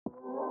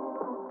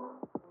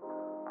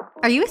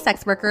Are you a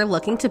sex worker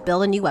looking to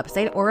build a new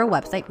website or a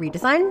website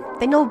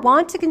redesign? Then you'll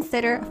want to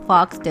consider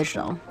Fox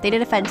Digital. They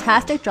did a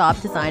fantastic job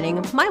designing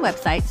my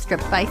website,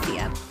 Stripped by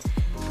Sia.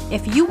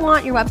 If you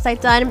want your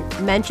website done,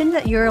 mention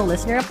that you're a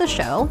listener of the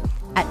show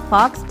at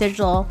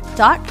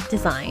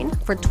foxdigital.design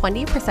for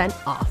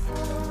 20%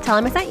 off. Tell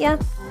them I sent ya.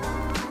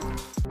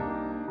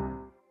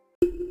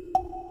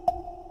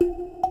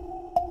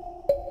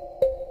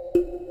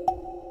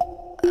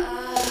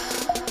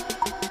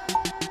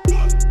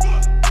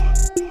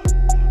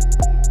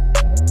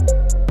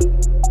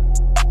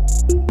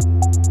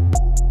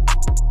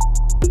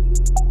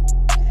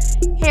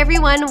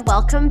 Everyone,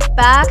 welcome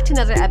back to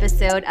another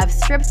episode of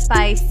Stripped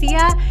by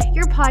Sia,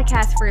 your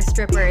podcast for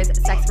strippers,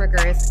 sex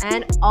workers,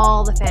 and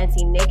all the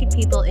fancy naked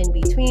people in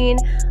between.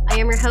 I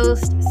am your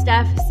host,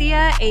 Steph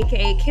Sia,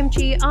 aka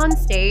Kimchi, on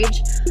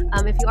stage.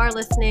 If you are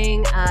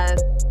listening,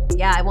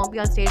 I won't be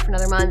on stage for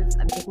another month.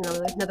 I'm taking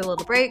another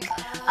little break.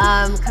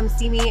 Come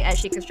see me at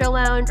Shaker's Show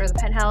Lounge or the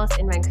Penthouse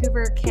in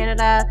Vancouver,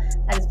 Canada.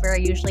 That is where I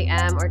usually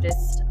am, or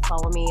just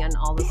follow me on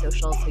all the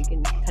socials so you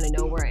can kind of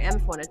know where I am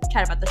if you want to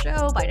chat about the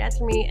show, buy dance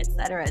for me,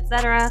 etc.,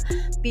 etc.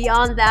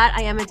 Beyond that,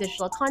 I am a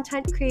digital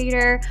content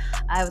creator.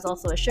 I was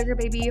also a sugar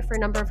baby for a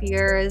number of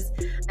years,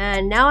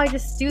 and now I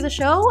just do the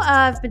show.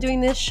 I've been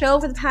doing this show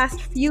for the past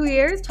few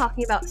years,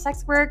 talking about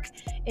sex work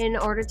in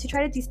order to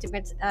try to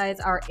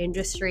destigmatize our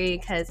industry,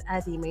 because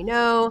as you may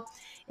know,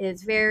 it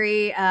is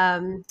very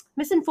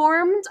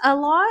misinformed a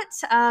lot.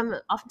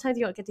 Oftentimes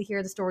you don't get to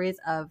hear the stories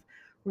of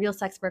real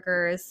sex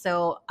workers.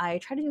 So I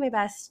try to do my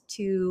best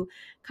to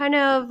kind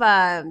of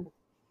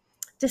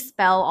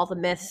dispel all the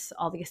myths,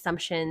 all the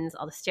assumptions,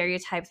 all the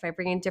stereotypes by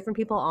bringing different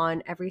people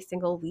on every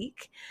single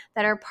week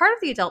that are part of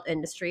the adult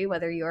industry,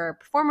 whether you're a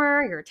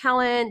performer, you're a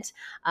talent,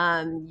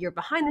 you're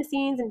behind the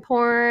scenes in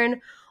porn,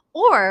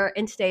 or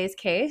in today's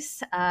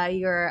case,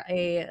 you're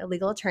a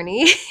legal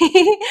attorney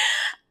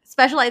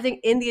specializing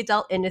in the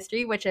adult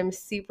industry, which I'm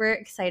super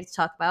excited to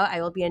talk about.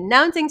 I will be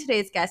announcing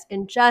today's guest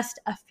in just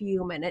a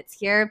few minutes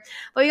here,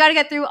 but we got to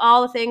get through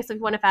all the things. So if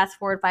you want to fast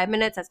forward 5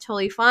 minutes, that's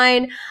totally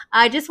fine.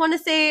 I just want to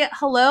say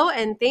hello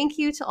and thank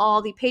you to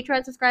all the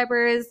Patreon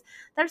subscribers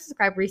that have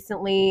subscribed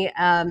recently.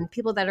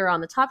 People that are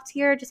on the top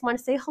tier, just want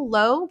to say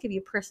hello, give you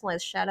a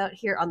personalized shout out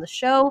here on the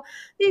show.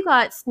 We've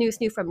got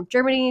Snoo from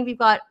Germany. We've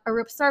got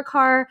Arup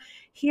Sarkar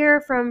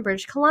here from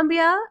British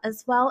Columbia,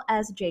 as well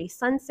as Jay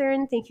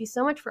Sunsern. Thank you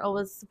so much for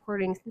always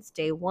supporting since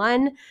day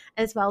one,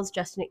 as well as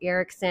Justin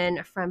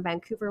Erickson from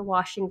Vancouver,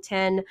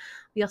 Washington.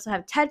 We also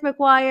have Ted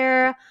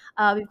McGuire.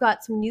 We've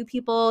got some new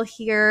people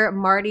here,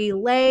 Marty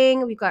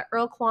Lang. We've got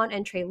Earl Kwan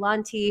and Trey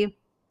Lanti.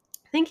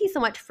 Thank you so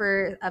much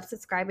for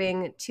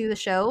subscribing to the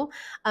show.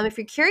 If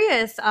you're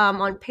curious,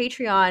 on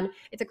Patreon,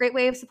 it's a great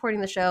way of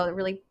supporting the show. It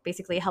really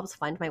basically helps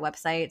fund my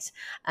website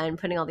and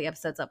putting all the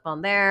episodes up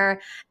on there.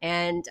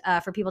 And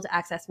for people to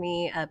access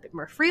me a bit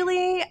more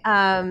freely in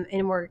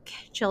a more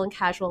chill and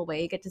casual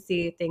way, you get to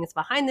see things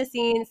behind the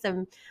scenes,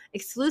 some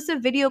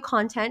exclusive video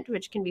content,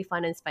 which can be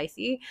fun and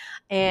spicy,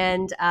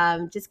 and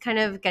just kind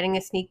of getting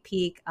a sneak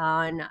peek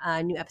on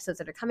new episodes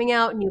that are coming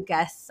out, new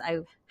guests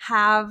I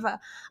have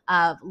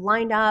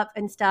lined up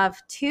and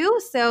stuff too.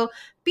 So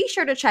be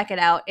sure to check it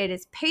out. It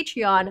is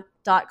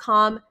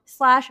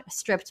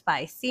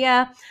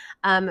patreon.com/strippedbysia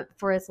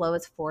for as low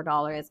as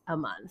 $4 a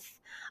month.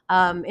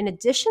 In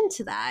addition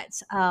to that,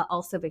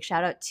 also big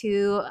shout out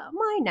to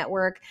my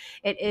network.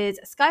 It is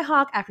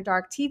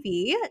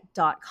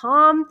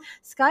skyhawkafterdarktv.com.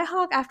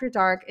 Skyhawk After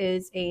Dark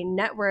is a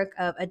network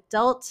of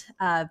adult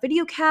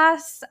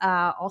videocasts,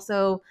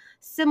 also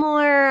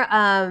similar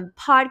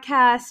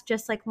podcasts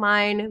just like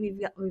mine.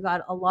 We've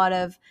got a lot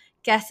of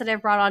guests that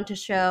I've brought on to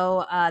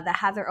show that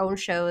have their own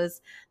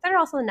shows that are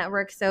also on the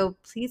network. So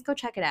please go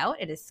check it out.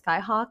 It is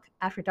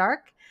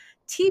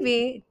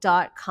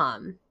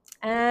skyhawkafterdarktv.com.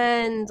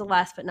 And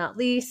last but not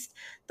least,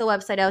 the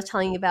website I was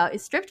telling you about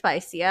is Stripped by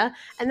Sia,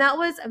 and that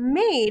was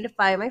made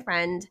by my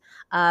friend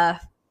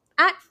at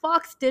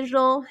Fox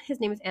Digital.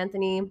 His name is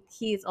Anthony.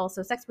 He's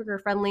also sex worker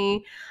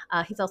friendly.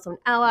 He's also an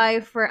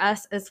ally for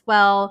us as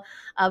well.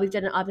 We've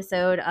done an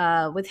episode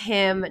with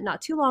him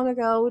not too long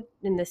ago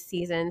in this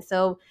season.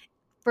 So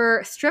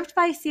for Stripped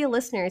by Sia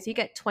listeners, you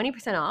get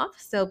 20% off.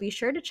 So be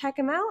sure to check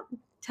him out.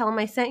 Tell him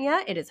I sent you.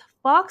 It is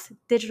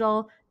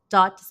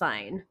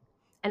foxdigital.design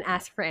and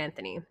ask for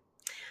Anthony.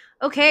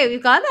 Okay,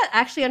 we've got that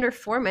actually under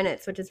 4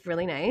 minutes, which is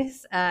really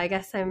nice. I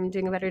guess I'm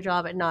doing a better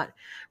job at not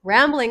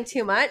rambling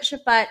too much.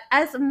 But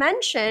as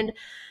mentioned,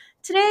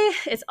 today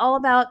is all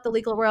about the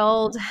legal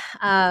world.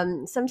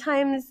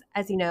 Sometimes,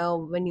 as you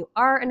know, when you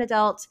are an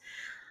adult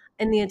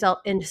in the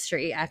adult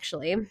industry,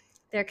 actually,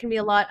 there can be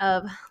a lot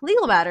of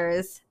legal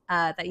matters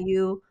that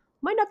you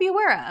might not be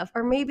aware of,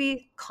 or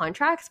maybe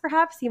contracts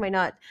perhaps you might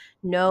not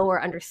know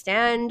or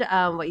understand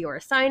what you are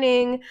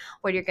signing,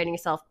 what you're getting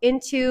yourself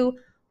into.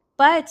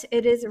 But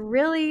it is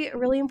really,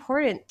 really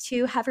important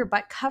to have your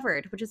butt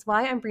covered, which is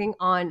why I'm bringing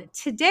on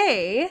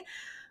today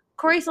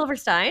Corey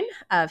Silverstein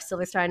of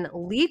Silverstein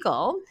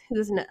Legal,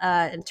 who's an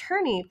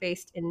attorney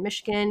based in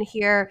Michigan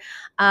here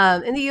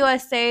in the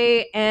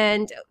USA,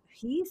 and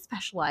he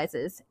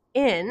specializes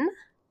in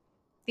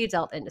the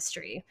adult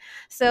industry.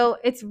 So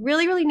it's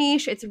really, really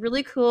niche. It's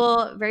really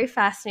cool, very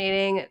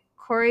fascinating.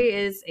 Corey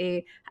is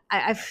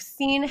I've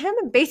seen him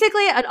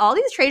basically at all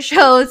these trade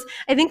shows.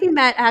 I think we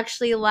met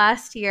actually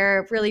last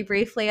year really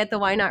briefly at the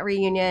Why Not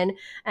reunion,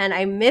 and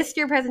I missed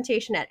your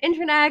presentation at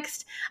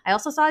Internext. I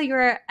also saw you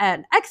were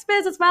at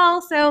XBiz as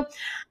well. So,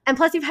 and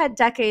plus you've had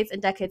decades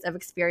and decades of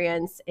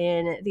experience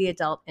in the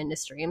adult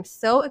industry. I'm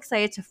so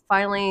excited to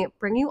finally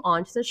bring you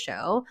on to the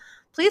show.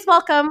 Please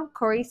welcome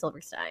Corey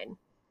Silverstein.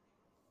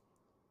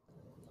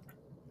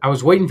 I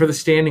was waiting for the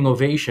standing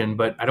ovation,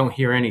 but I don't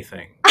hear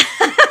anything.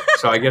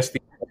 So I guess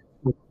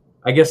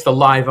the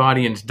live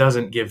audience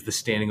doesn't give the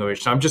standing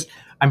ovation. So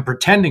I'm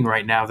pretending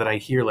right now that I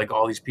hear like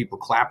all these people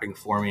clapping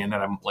for me, and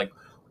that I'm like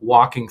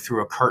walking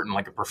through a curtain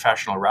like a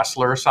professional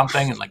wrestler or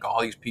something, and like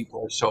all these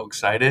people are so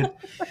excited.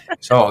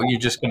 So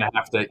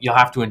you'll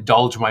have to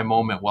indulge my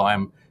moment while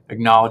I'm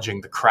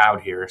acknowledging the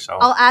crowd here. So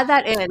I'll add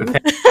that in.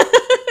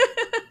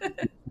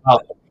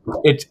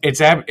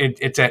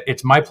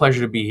 It's my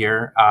pleasure to be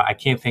here. I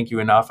can't thank you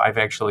enough. I've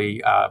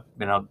actually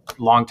been a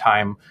long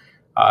time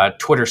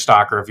Twitter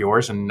stalker of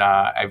yours, and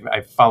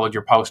I've followed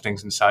your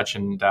postings and such,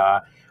 and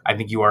I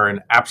think you are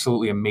an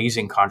absolutely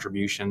amazing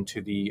contribution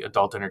to the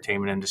adult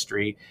entertainment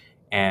industry,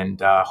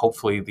 and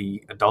hopefully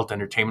the adult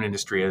entertainment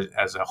industry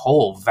as a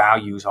whole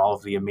values all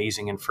of the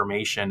amazing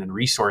information and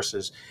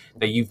resources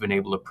that you've been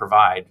able to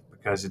provide,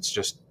 because it's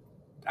just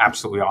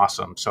absolutely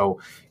awesome.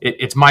 So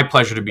it's my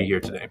pleasure to be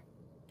here today.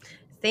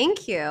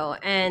 Thank you.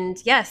 And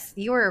yes,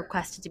 you were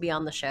requested to be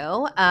on the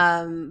show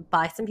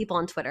by some people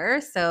on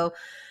Twitter. So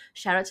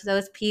shout out to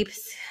those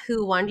peeps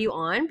who wanted you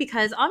on,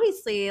 because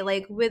obviously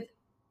like with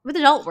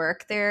adult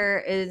work,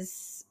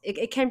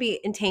 it can be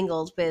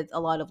entangled with a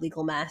lot of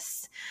legal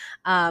mess,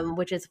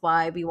 which is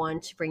why we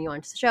wanted to bring you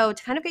onto the show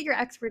to kind of get your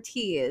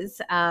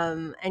expertise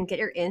and get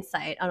your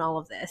insight on all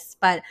of this.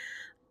 But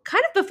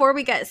kind of before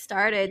we get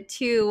started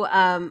too,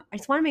 I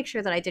just want to make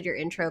sure that I did your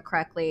intro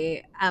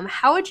correctly.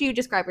 How would you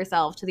describe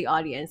yourself to the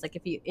audience, like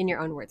if you, in your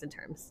own words and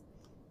terms?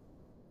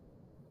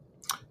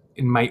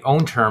 In my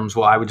own terms,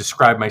 well, I would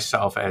describe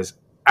myself as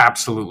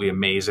absolutely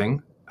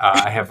amazing.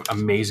 I have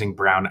amazing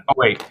brown. Oh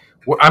wait,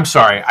 I'm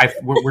sorry.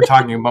 We're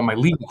talking about my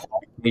legal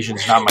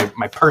qualifications, not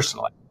my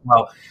personal.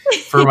 Well,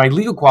 for my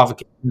legal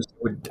qualifications,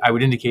 I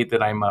would indicate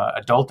that I'm an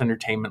adult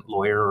entertainment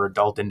lawyer or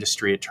adult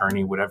industry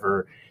attorney,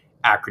 whatever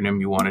acronym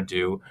you want to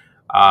do.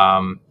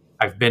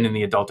 I've been in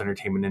the adult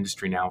entertainment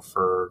industry now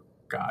for,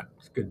 God,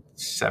 good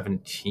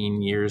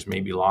 17 years,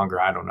 maybe longer.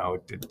 I don't know.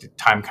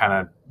 Time kind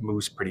of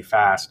moves pretty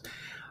fast.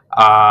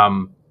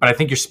 But I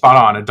think you're spot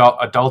on.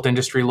 Adult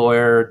industry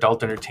lawyer,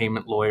 adult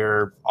entertainment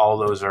lawyer, all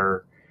those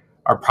are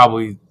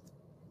probably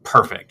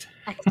perfect.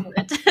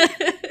 Excellent.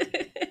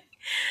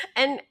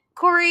 And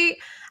Corey,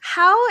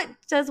 how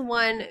does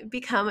one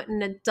become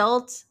an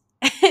adult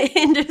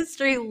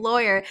industry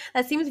lawyer?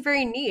 That seems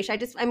very niche.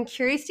 I'm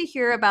curious to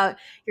hear about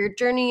your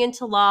journey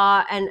into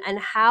law and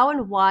how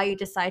and why you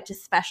decide to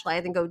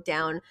specialize and go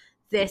down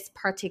this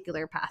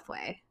particular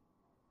pathway.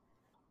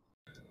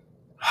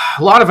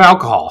 A lot of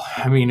alcohol.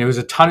 I mean, it was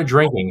a ton of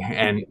drinking.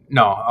 And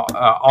no,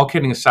 all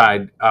kidding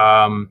aside,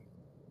 I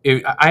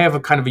have a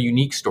kind of a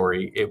unique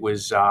story. It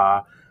was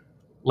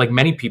like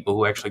many people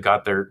who actually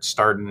got their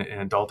start in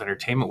adult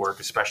entertainment work,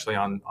 especially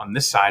on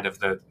this side of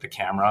the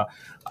camera.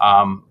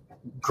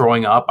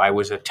 Growing up, I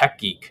was a tech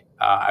geek.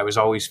 I was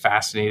always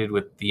fascinated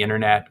with the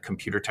internet,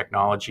 computer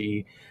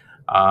technology,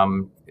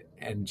 and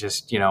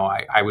just,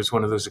 I was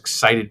one of those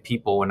excited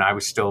people when I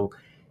was still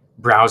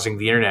browsing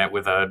the internet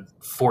with a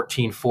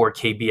 14.4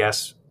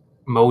 KBS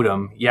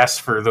modem. Yes,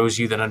 for those of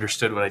you that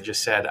understood what I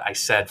just said, I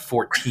said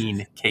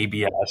 14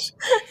 KBS.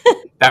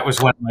 That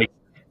was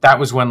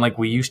when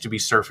we used to be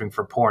surfing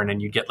for porn,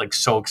 and you'd get like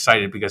so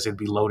excited because it'd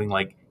be loading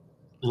like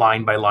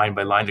line by line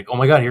by line. Like, oh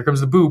my God, here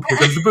comes the boob. Here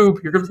comes the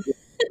boob. Here comes the boob.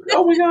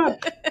 Oh my God.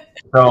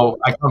 So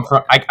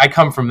I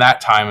come from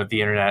that time of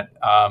the internet.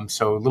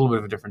 So a little bit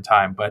of a different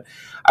time, but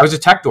I was a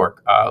tech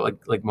dork,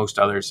 like most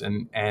others.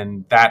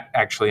 And that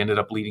actually ended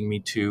up leading me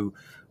to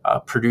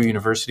Purdue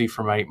University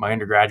for my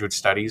undergraduate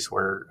studies,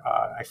 where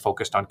I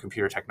focused on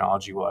computer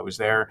technology while I was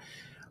there.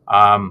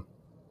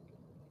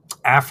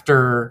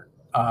 After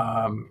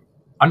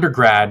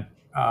undergrad,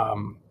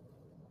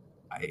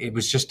 it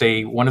was just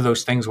one of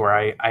those things where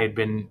I had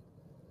been,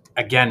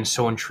 again,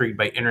 so intrigued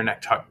by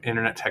internet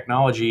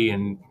technology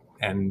and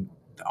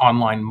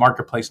online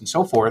marketplace and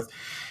so forth,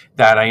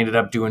 that I ended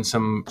up doing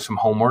some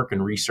homework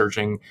and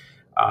researching,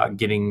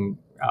 getting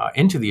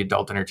into the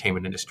adult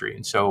entertainment industry.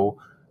 And so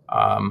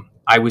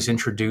I was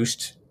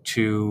introduced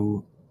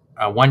to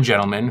one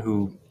gentleman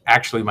who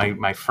actually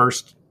the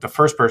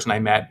first person I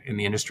met in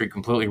the industry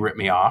completely ripped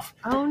me off.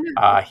 Oh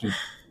no.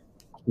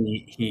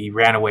 He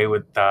ran away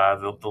with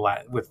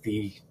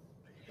the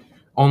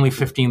only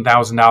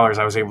 $15,000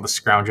 I was able to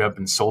scrounge up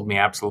and sold me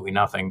absolutely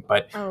nothing.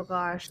 But Oh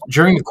gosh.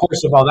 during the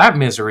course of all that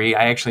misery,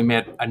 I actually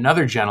met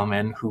another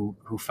gentleman who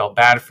felt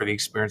bad for the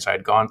experience I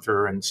had gone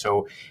through, and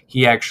so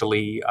he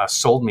actually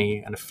sold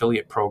me an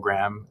affiliate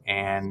program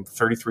and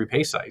 33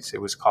 pay sites.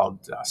 It was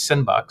called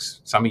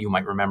Synbucks. Some of you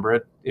might remember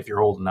it if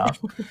you're old enough.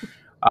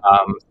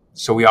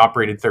 So we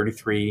operated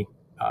 33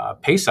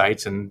 pay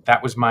sites, and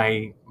that was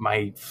my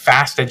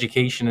fast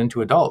education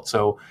into adult.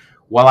 So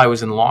while I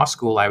was in law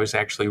school, I was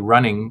actually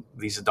running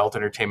these adult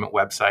entertainment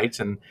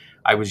websites, and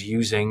I was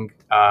using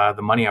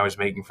the money I was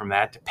making from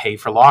that to pay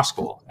for law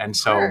school. And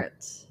so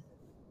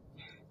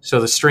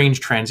the strange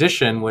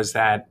transition was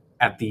that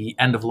at the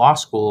end of law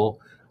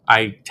school,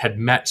 I had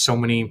met so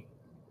many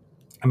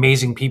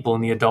amazing people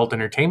in the adult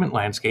entertainment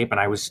landscape, and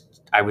I was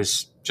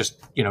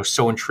just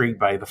so intrigued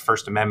by the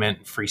First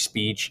Amendment, free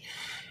speech,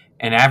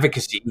 and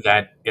advocacy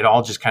that it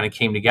all just kind of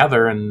came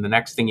together. And the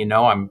next thing you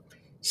know, I'm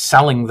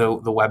selling the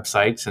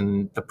websites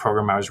and the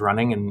program I was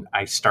running, and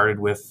I started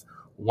with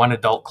one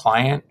adult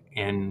client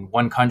in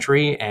one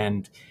country,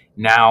 and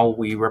now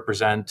we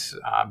represent.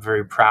 I'm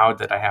very proud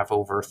that I have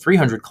over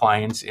 300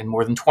 clients in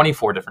more than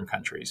 24 different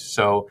countries.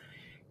 So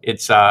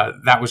it's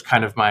that was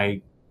kind of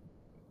my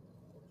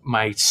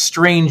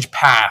strange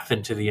path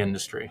into the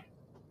industry.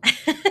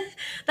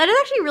 That is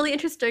actually a really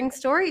interesting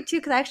story too,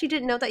 because I actually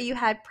didn't know that you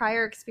had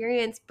prior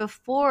experience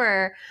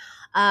before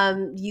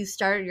you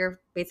started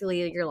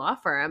your law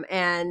firm,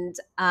 and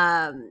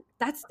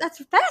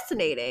that's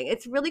fascinating.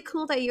 It's really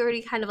cool that you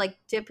already kind of like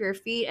dip your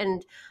feet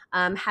and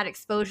had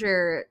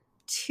exposure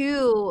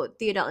to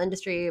the adult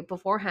industry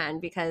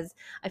beforehand, because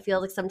I feel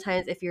like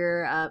sometimes if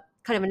you're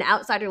kind of an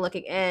outsider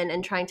looking in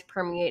and trying to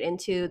permeate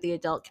into the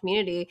adult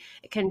community,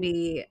 it can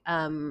be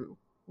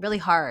really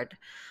hard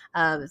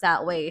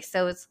that way.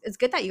 So it's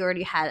good that you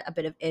already had a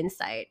bit of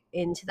insight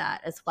into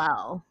that as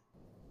well.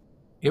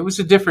 It was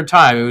a different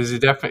time. It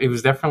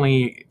was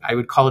definitely, I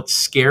would call it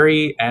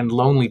scary and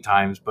lonely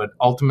times. But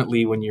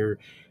ultimately, when you're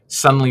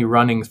suddenly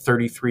running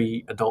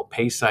 33 adult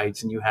pay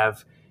sites and you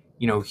have,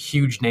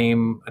 huge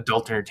name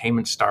adult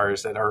entertainment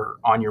stars that are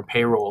on your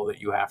payroll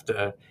that you have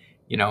to,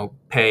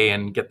 pay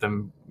and get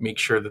them, make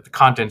sure that the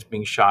content's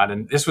being shot.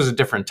 And this was a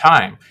different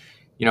time.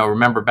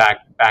 Remember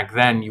back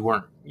then, you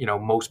weren't,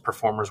 most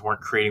performers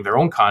weren't creating their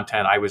own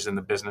content. I was in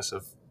the business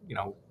of,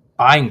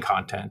 buying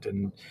content,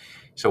 and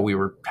so we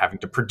were having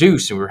to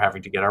produce, and we were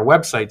having to get our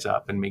websites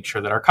up and make sure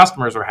that our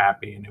customers were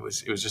happy. And it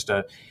was just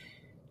a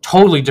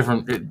totally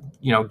different,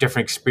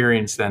 different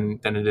experience than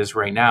it is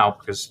right now,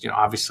 because,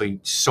 obviously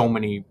so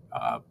many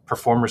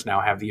performers now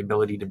have the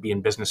ability to be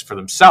in business for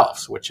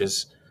themselves, which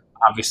is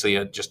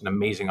obviously just an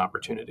amazing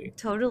opportunity.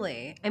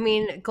 Totally. I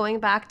mean,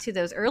 going back to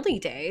those early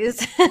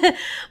days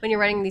when you're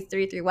running these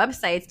 33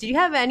 websites, did you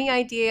have any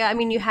idea? I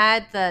mean, you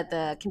had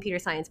the computer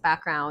science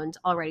background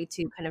already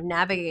to kind of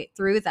navigate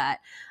through that,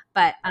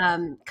 but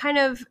kind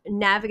of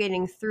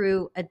navigating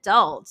through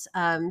adults,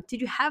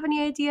 did you have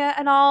any idea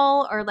at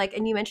all? Or like,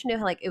 and you mentioned it,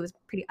 like it was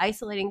pretty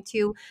isolating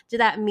too. Did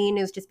that mean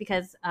it was just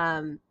because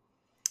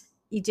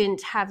you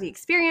didn't have the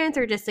experience,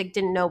 or just like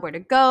didn't know where to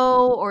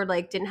go, or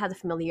like didn't have the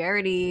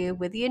familiarity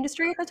with the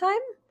industry at the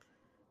time?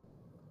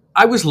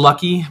 I was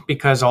lucky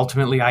because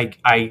ultimately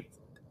I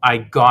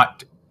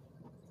got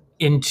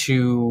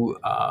into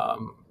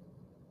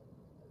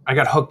I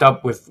got hooked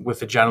up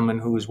with a gentleman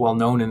who was well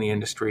known in the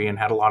industry and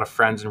had a lot of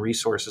friends and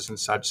resources and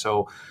such.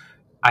 So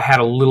I had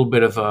a little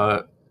bit of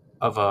a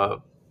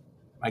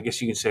I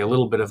guess you could say a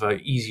little bit of a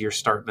easier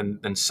start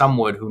than some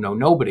would who know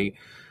nobody.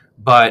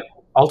 But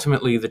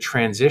ultimately the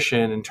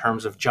transition in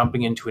terms of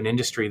jumping into an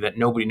industry that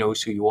nobody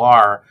knows who you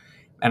are.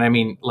 And I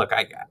mean, look,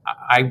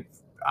 I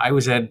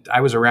was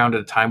around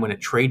at a time when at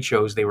trade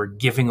shows they were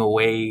giving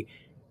away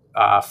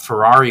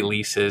Ferrari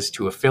leases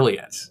to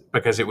affiliates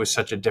because it was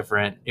such a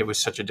different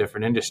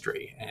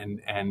industry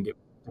and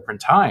a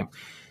different time.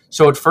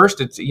 So at first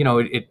it's,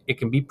 it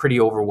can be pretty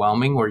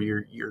overwhelming where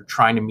you're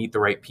trying to meet the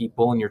right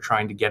people and you're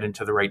trying to get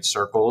into the right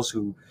circles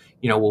who,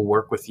 will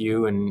work with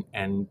you and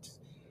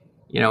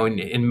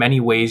in many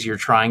ways you're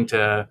trying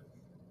to,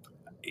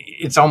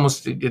 it's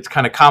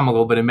kind of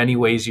comical, but in many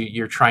ways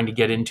you're trying to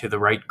get into the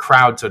right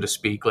crowd, so to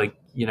speak. Like,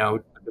 you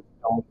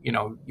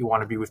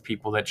want to be with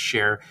people that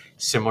share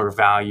similar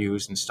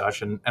values and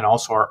such, and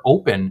also are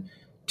open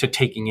to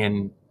taking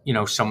in,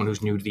 someone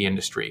who's new to the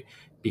industry.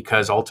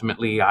 Because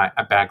ultimately,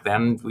 back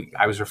then,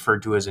 I was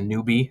referred to as a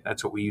newbie.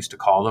 That's what we used to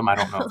call them. I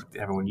don't know if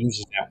everyone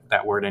uses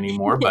that word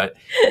anymore, but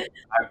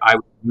I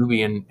was a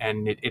newbie,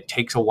 and it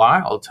takes a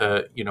while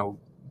to,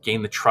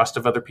 gain the trust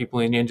of other people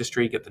in the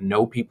industry, get to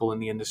know people in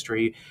the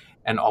industry,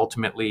 and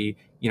ultimately,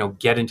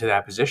 get into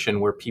that position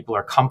where people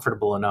are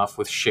comfortable enough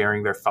with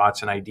sharing their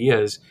thoughts and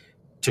ideas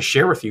to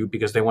share with you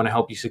because they want to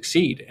help you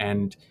succeed.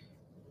 And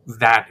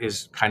that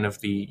is kind of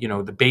the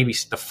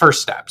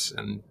first steps,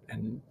 and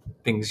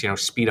things,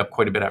 speed up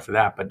quite a bit after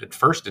that. But at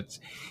first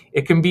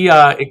it can be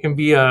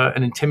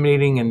an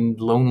intimidating and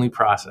lonely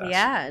process.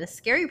 Yeah, and a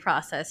scary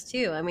process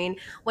too. I mean,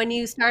 when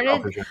you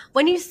started,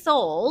 when you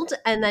sold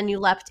and then you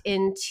leapt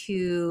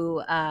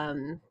into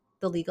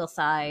the legal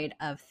side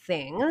of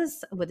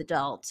things with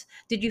adult.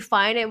 Did you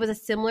find it was a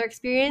similar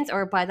experience,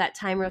 or by that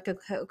time you're like,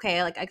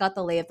 okay, like I got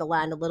the lay of the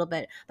land a little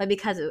bit, but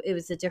because it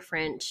was a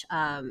different,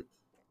 I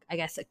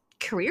guess, a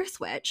career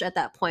switch at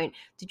that point,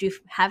 did you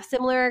have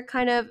similar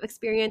kind of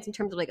experience in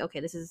terms of like, okay,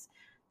 this is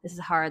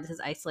hard, this is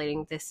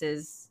isolating, this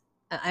is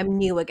I'm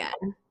new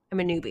again, I'm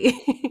a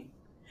newbie.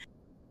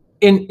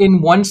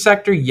 In one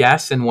sector,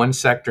 yes. In one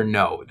sector,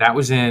 no. That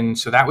was in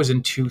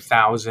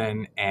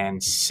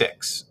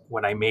 2006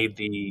 when I made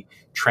the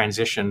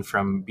transition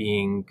from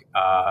being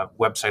a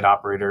website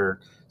operator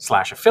 /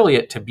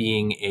 affiliate to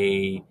being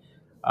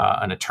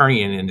an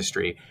attorney in the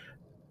industry.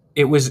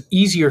 It was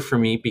easier for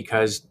me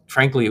because,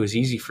 frankly, it was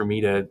easy for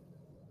me to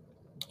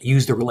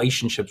use the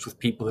relationships with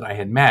people that I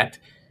had met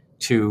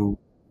to,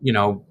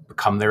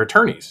 become their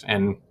attorneys.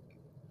 And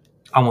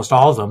almost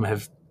all of them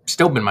have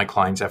still been my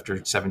clients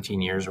after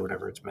 17 years or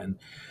whatever it's been.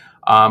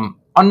 On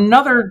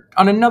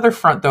another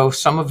front, though,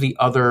 some of the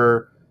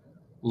other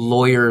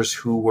lawyers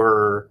who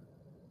were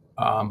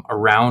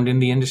around in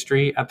the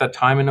industry at that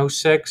time in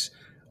 2006,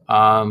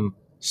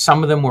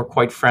 some of them were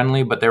quite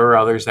friendly, but there were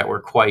others that were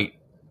quite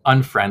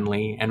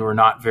unfriendly and were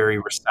not very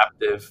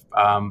receptive.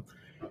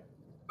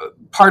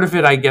 Part of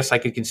it, I guess I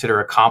could consider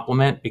a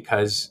compliment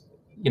because,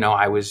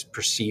 I was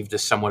perceived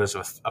as somewhat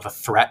of a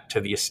threat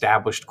to the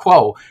established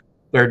quo.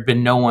 There had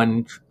been no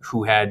one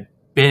who had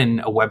been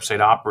a website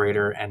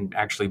operator and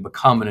actually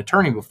become an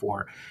attorney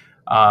before.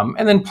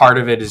 And then part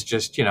of it is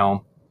just,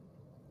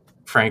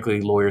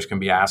 frankly, lawyers can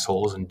be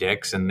assholes and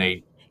dicks, and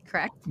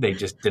Correct. They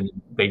just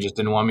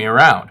didn't want me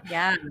around.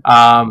 Yeah.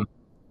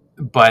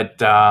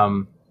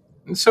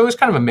 So it was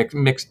kind of a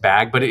mixed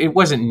bag, but it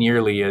wasn't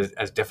nearly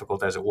as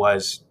difficult as it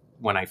was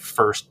when I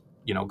first,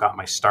 got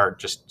my start,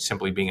 just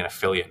simply being an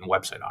affiliate and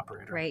website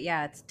operator. Right.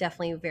 Yeah. It's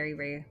definitely very,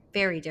 very,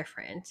 very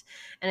different.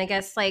 And I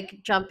guess like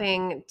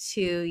jumping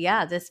to,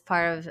 this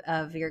part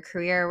of your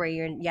career where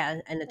you're,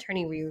 an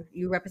attorney where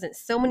you represent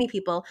so many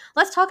people.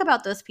 Let's talk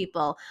about those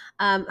people.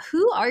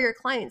 Who are your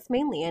clients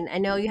mainly? And I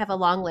know you have a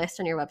long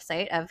list on your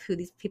website of who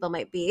these people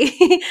might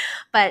be,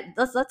 but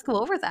let's go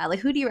over that. Like,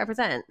 who do you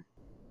represent?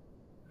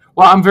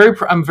 Well, I'm very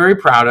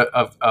proud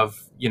of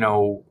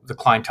the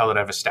clientele that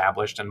I've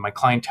established, and my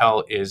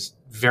clientele is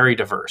very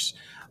diverse.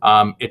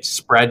 It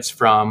spreads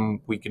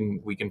from we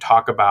can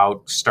talk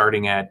about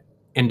starting at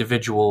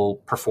individual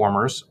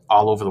performers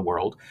all over the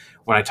world.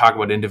 When I talk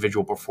about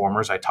individual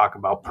performers, I talk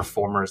about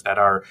performers that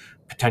are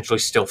potentially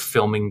still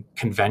filming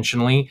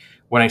conventionally.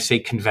 When I say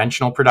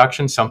conventional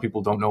production, some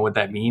people don't know what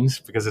that means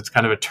because it's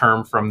kind of a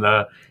term from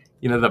the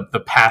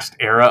past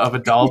era of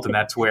adult, and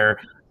that's where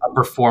a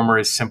performer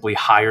is simply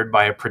hired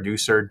by a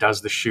producer,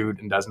 does the shoot,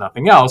 and does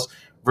nothing else,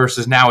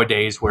 versus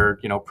nowadays where,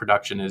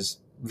 production is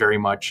very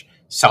much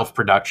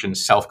self-production,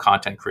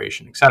 self-content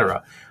creation,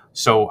 etc.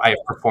 So I have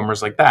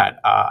performers like that.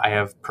 I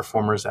have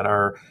performers that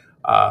are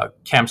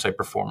campsite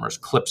performers,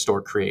 clip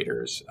store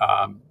creators,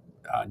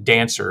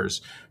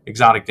 dancers,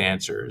 exotic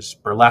dancers,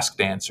 burlesque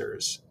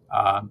dancers,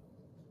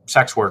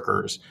 sex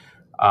workers.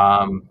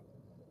 The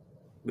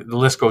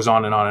list goes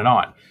on and on and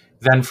on.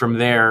 Then from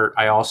there,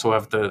 I also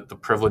have the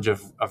privilege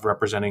of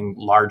representing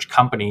large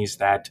companies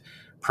that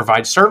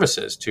provide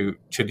services to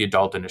the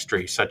adult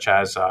industry, such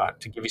as,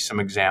 to give you some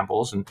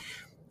examples, and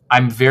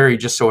I'm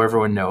just so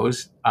everyone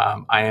knows,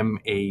 I am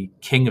a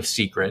king of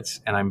secrets,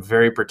 and I'm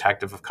very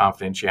protective of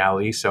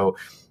confidentiality. So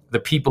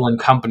the people and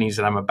companies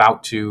that I'm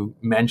about to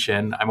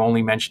mention, I'm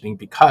only mentioning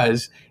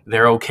because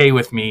they're okay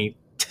with me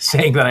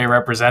saying that I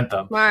represent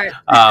them. Smart.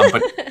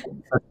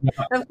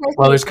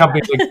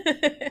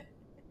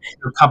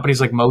 There's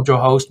companies like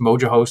Mojo Host.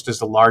 Mojo Host is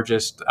the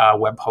largest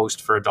web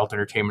host for adult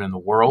entertainment in the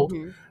world.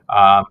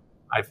 Mm-hmm.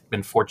 I've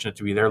been fortunate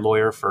to be their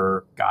lawyer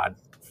for,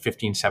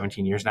 15,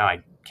 17 years now.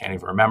 I can't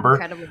even remember.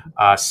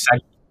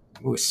 SegPay.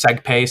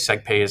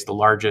 SegPay is the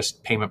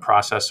largest payment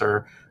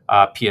processor,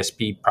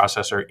 PSP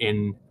processor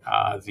in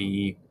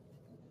the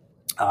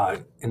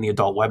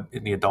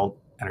adult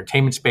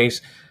entertainment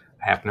space.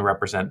 I happen to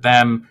represent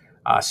them.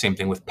 Same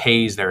thing with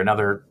Pays. They're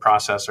another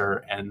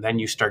processor. And then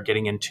you start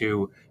getting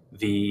into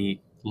the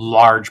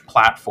large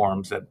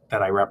platforms that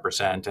I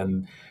represent.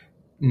 And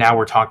now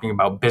we're talking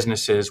about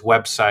businesses,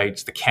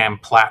 websites, the CAM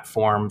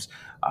platforms,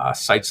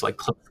 sites like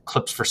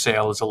Clips for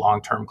Sale is a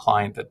long-term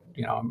client that,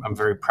 I'm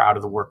very proud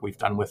of the work we've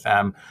done with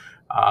them.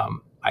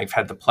 I've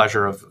had the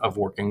pleasure of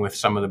working with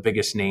some of the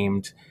biggest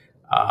named,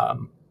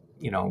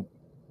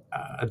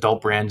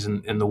 adult brands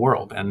in the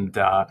world. And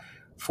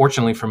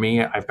fortunately for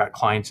me, I've got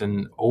clients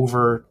in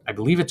I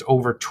believe it's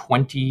over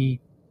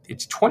 20,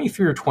 it's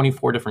 23 or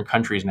 24 different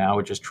countries now,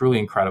 which is truly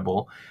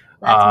incredible.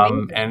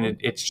 And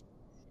it's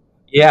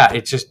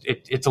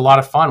a lot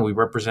of fun. We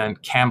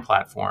represent CAM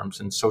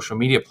platforms and social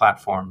media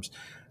platforms.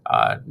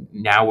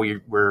 Now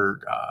we're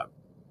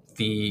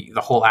the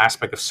whole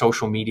aspect of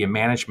social media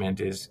management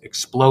is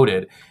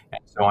exploded.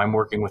 And so I'm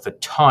working with a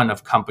ton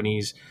of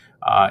companies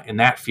in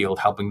that field,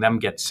 helping them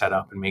get set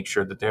up and make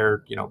sure that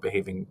they're,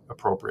 behaving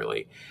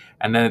appropriately.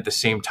 And then at the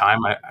same time,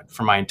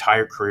 for my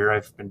entire career,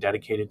 I've been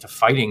dedicated to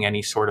fighting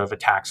any sort of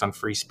attacks on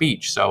free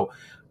speech. So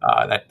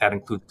That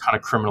includes a ton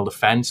of criminal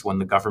defense when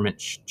the government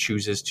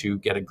chooses to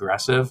get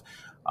aggressive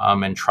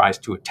and tries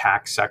to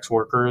attack sex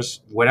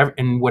workers,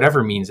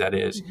 whatever means that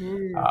is.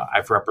 Mhm.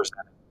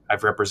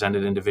 I've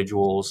represented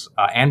individuals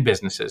and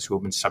businesses who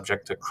have been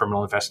subject to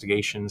criminal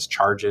investigations,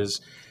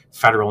 charges,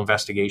 federal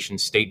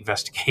investigations, state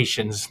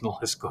investigations, and the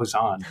list goes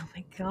on. Oh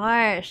my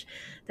gosh.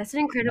 That's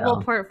an incredible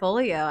Yeah.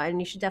 portfolio, and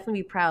you should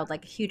definitely be proud.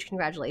 Like, huge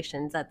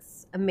congratulations.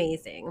 That's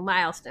amazing.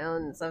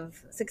 Milestones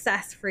of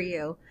success for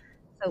you.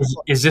 So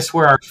cool. Is this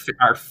where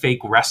our fake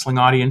wrestling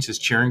audience is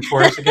cheering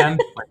for us again?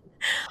 Like,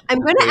 I'm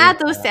going to add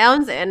those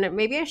sounds in.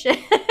 Maybe I should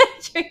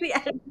during the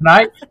edit.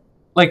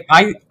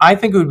 I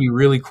think it would be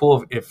really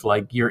cool if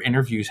like your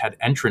interviews had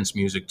entrance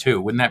music too.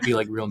 Wouldn't that be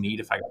like real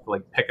neat if I could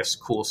like pick a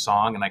cool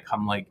song and I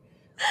come like,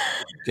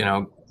 you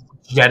know,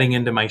 jetting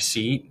into my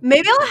seat?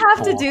 Maybe I'll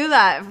have to do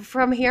that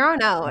from here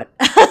on out.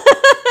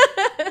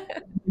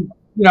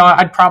 You know,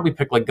 I'd probably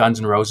pick like Guns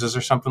N' Roses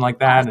or something like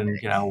that,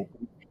 and you know,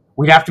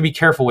 we'd have to be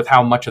careful with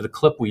how much of the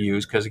clip we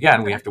use because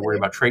again, we have to worry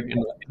about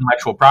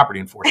intellectual property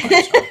enforcement.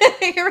 So,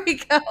 Here we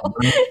go.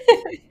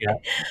 yeah,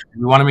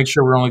 we want to make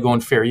sure we're only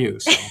going fair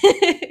use. So.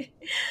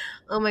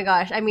 Oh my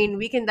gosh. I mean,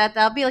 we can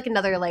that'll be like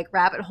another like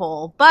rabbit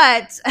hole.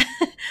 But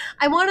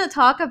I want to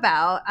talk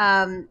about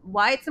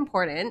why it's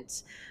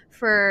important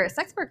for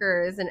sex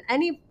workers and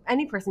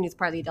any person who's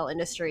part of the adult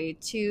industry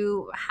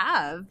to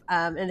have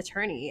an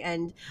attorney.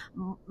 And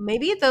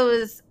maybe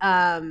those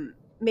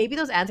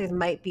answers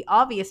might be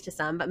obvious to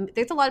some, but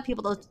there's a lot of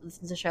people that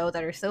listen to the show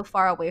that are so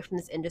far away from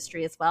this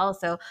industry as well.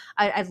 So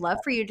I'd love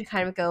for you to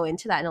kind of go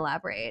into that and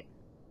elaborate.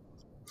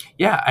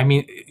 Yeah, I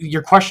mean,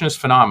 your question is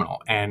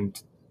phenomenal,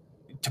 and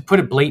to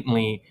put it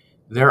blatantly,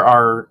 there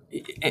are,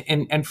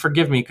 and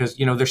forgive me because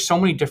you know there's so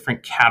many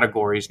different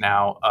categories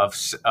now of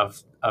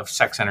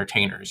sex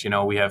entertainers. You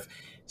know, we have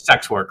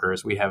sex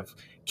workers, we have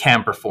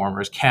cam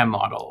performers, cam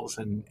models,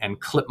 and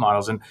clip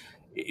models, and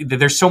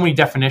there's so many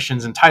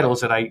definitions and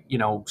titles that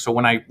so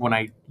when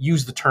I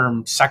use the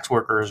term sex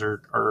workers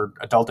or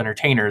adult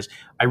entertainers,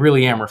 I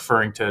really am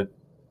referring to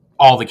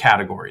all the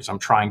categories. I'm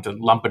trying to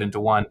lump it into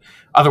one.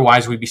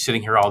 Otherwise, we'd be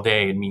sitting here all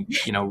day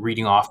and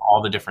reading off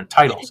all the different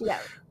titles. Yeah.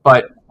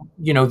 But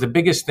the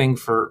biggest thing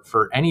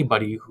for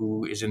anybody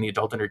who is in the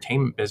adult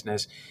entertainment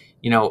business,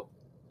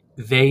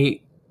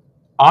 they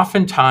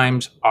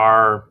oftentimes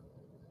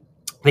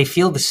they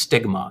feel the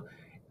stigma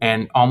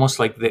and almost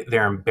like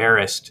they're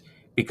embarrassed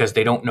because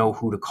they don't know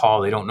who to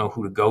call, they don't know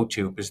who to go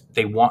to, because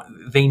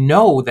they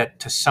know that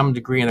to some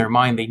degree in their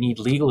mind they need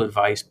legal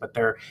advice, but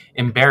they're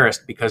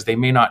embarrassed because they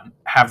may not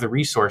have the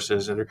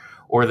resources,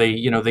 or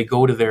they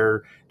go to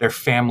their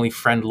family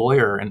friend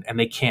lawyer and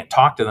they can't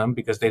talk to them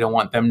because they don't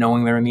want them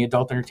knowing they're in the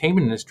adult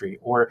entertainment industry,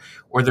 or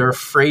they're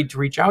afraid to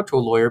reach out to a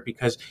lawyer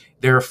because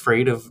they're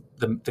afraid of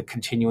the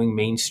continuing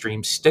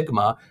mainstream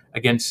stigma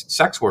against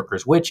sex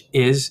workers, which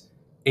is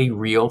a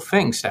real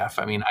thing, Steph.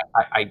 I mean,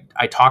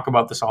 I talk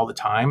about this all the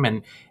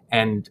time,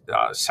 and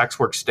sex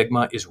work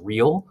stigma is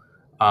real.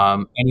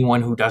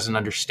 Anyone who doesn't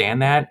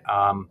understand that,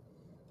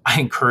 I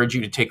encourage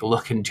you to take a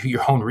look and do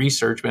your own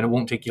research, but it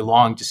won't take you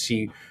long to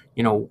see,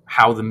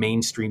 how the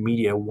mainstream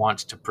media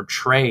wants to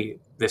portray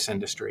this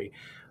industry.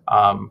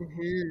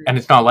 And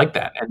it's not like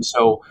that. And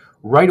so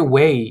right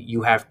away,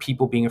 you have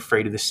people being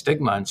afraid of the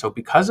stigma. And so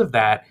because of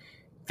that,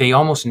 they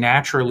almost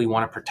naturally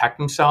want to protect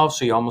themselves.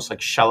 So you almost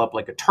like shell up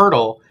like a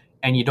turtle,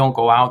 and you don't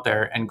go out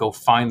there and go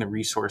find the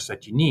resource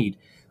that you need.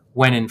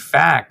 When in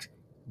fact,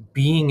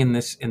 being in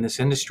this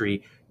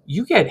industry,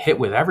 you get hit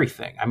with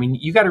everything. I mean,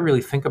 you got to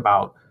really think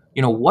about,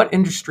 what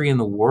industry in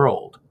the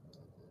world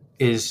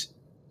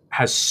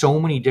has so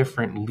many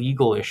different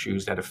legal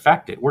issues that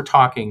affect it. We're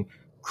talking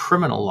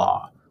criminal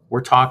law, we're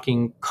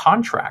talking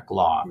contract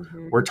law,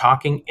 we're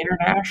talking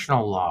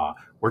international law,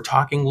 we're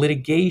talking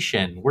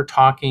litigation, we're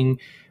talking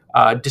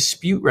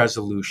dispute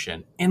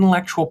resolution,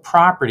 intellectual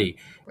property.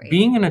 Right.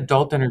 Being an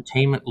adult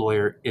entertainment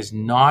lawyer is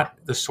not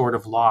the sort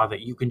of law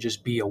that you can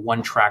just be a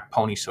one-track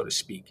pony, so to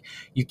speak.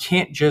 You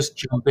can't just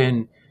jump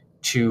in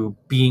to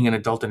being an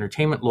adult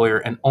entertainment lawyer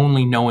and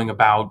only knowing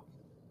about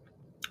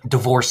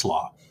divorce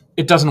law.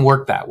 It doesn't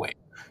work that way.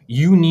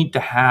 You need to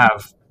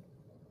have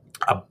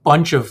a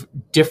bunch of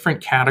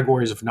different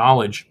categories of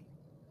knowledge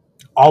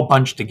all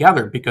bunched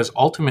together, because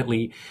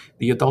ultimately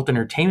the adult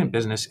entertainment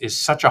business is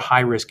such a high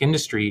risk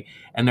industry,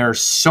 and there are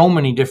so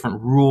many different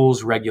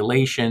rules,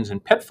 regulations,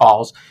 and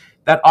pitfalls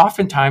that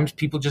oftentimes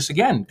people just,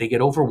 again, they get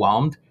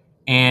overwhelmed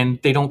and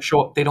they don't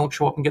show up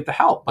and get the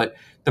help. But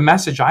the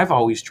message I've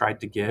always tried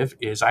to give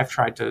is I've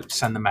tried to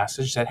send the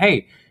message that,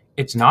 hey,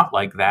 it's not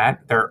like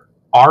that. There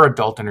are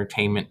adult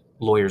entertainment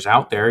lawyers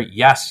out there.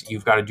 Yes,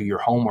 you've got to do your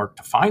homework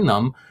to find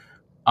them.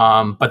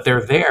 But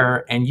they're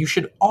there, and you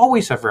should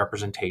always have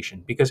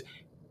representation, because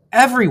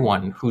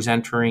everyone who's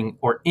entering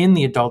or in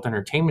the adult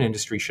entertainment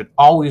industry should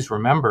always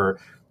remember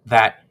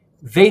that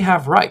they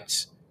have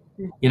rights.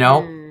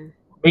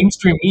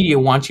 Mainstream media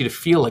wants you to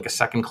feel like a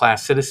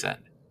second-class citizen,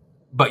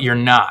 but you're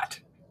not.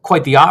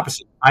 Quite the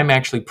opposite. I'm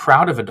actually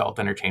proud of adult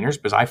entertainers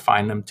because I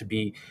find them to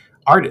be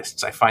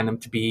artists. I find them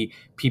to be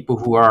people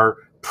who are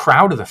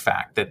proud of the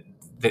fact that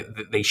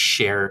they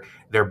share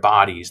their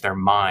bodies, their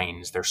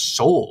minds, their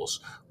souls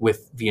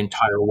with the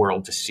entire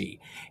world to see.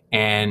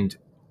 And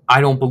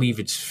I don't believe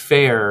it's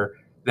fair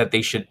that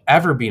they should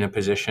ever be in a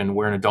position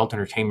where an adult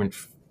entertainment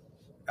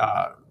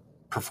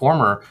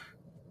performer,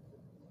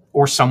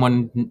 or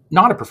someone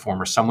not a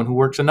performer, someone who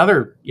works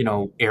another,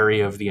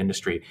 area of the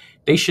industry,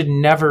 they should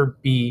never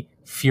be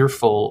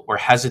fearful or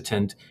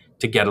hesitant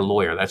to get a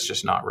lawyer. That's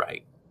just not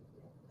right.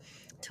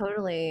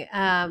 Totally.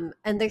 And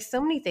there's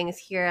so many things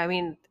here. I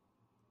mean,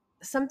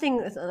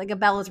 something like a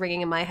bell is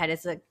ringing in my head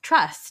is like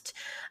trust.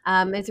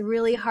 It's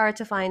really hard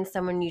to find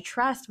someone you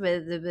trust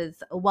with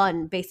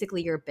one,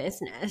 basically your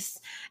business,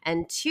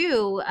 and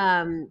two,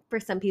 for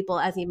some people,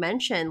 as you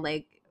mentioned,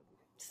 like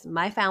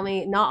my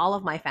family, not all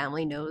of my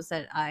family knows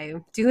that I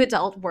do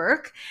adult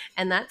work,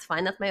 and that's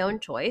fine. That's my own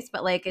choice.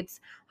 But like,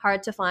 it's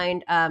hard to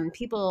find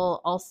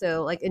people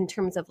also, like in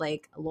terms of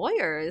like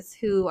lawyers,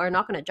 who are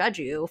not going to judge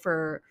you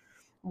for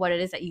what it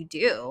is that you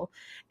do,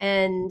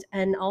 and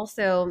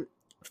also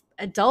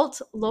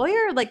adult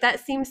lawyer, like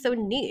that seems so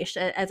niche.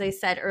 As I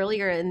said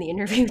earlier in the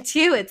interview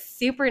too, it's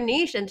super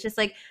niche, and it's just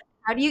like,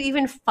 how do you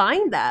even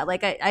find that?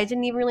 Like I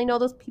didn't even really know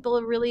those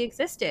people really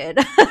existed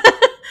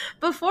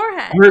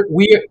beforehand.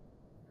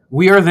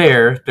 We are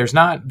there.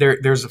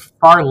 There's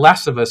far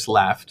less of us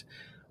left.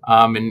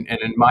 And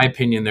in my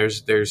opinion,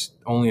 there's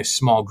only a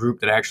small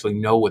group that actually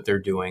know what they're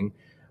doing.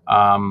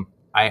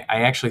 I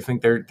actually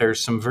think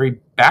there's some very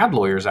bad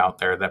lawyers out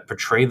there that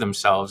portray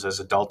themselves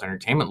as adult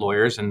entertainment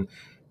lawyers, and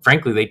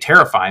frankly, they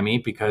terrify me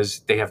because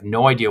they have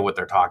no idea what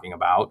they're talking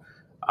about.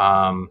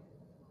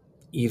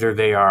 Either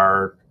they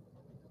are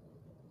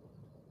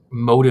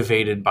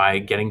motivated by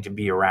getting to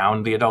be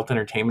around the adult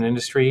entertainment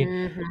industry,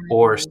 Mm-hmm.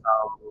 or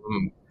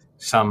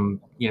some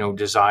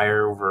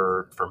desire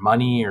for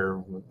money or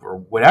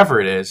whatever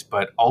it is.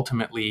 But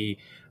ultimately,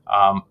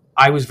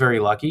 I was very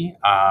lucky.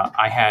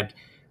 I had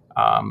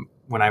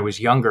when I was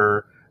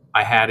younger,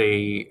 I had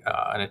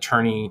an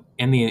attorney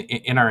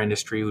in our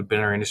industry who'd been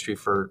in our industry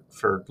for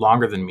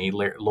longer than me,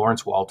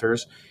 Lawrence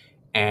Walters,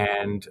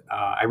 and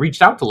I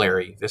reached out to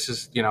Larry. This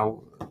is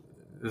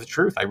the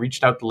truth. I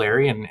reached out to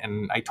Larry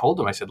and I told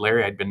him, I said,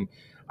 Larry,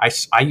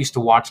 I used to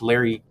watch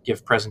Larry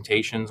give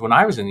presentations when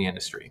I was in the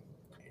industry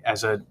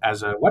as a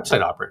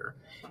website operator,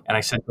 and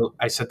I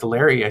said to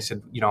Larry, I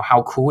said,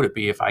 how cool would it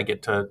be if I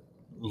get to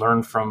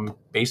learn from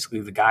basically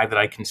the guy that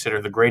I consider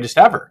the greatest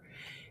ever,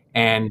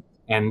 and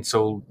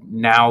so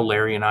now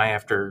Larry and I,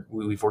 after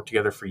we've worked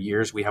together for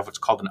years, we have what's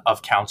called an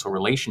of counsel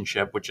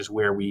relationship, which is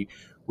where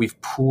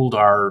we've pooled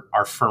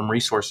our firm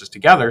resources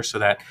together so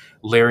that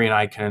Larry and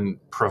I can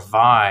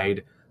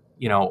provide,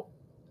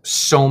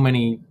 so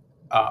many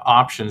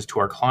options to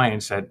our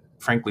clients that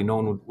frankly no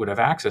one would have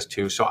access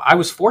to. So I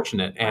was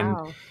fortunate.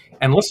 Wow.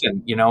 And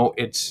listen,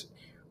 it's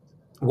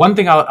one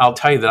thing I'll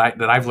tell you that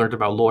I've learned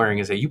about lawyering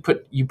is that you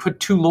put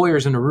two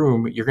lawyers in a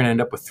room, you're going to end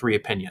up with three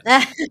opinions,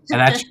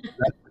 and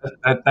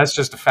that's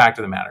just a fact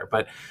of the matter.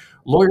 But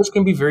lawyers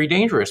can be very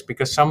dangerous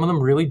because some of them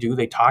really do.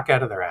 They talk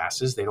out of their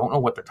asses. They don't know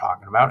what they're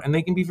talking about, and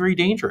they can be very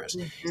dangerous.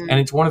 Mm-hmm. And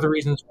it's one of the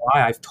reasons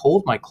why I've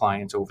told my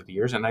clients over the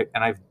years, and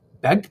I've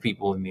begged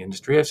people in the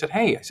industry. I said,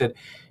 hey,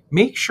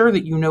 make sure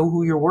that you know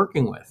who you're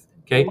working with.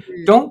 Okay.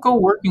 Mm-hmm. Don't go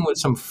working with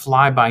some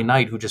fly by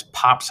night who just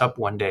pops up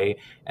one day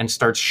and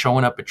starts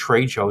showing up at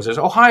trade shows as,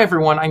 oh, hi,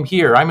 everyone, I'm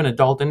here. I'm an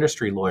adult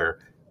industry lawyer.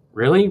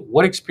 Really?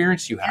 What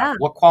experience do you have? Yeah.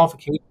 What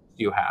qualifications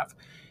do you have?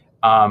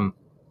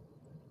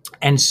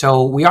 And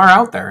so we are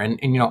out there. And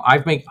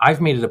I've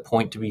made it a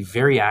point to be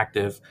very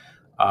active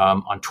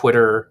on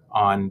Twitter,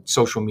 on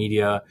social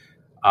media.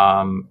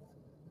 And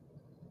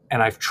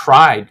I've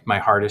tried my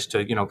hardest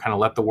to, kind of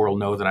let the world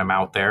know that I'm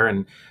out there.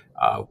 And,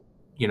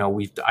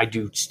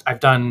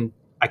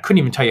 I couldn't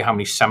even tell you how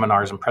many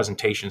seminars and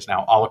presentations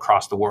now all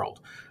across the world.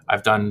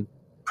 I've done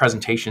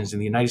presentations in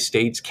the United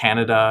States,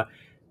 Canada,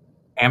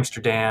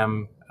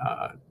 Amsterdam,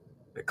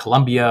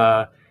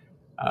 Colombia,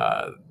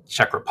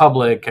 Czech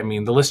Republic. I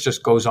mean, the list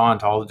just goes on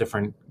to all the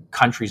different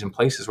countries and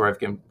places where I've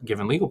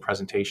given legal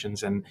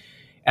presentations. And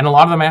a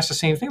lot of them ask the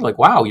same thing, like,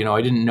 wow,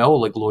 I didn't know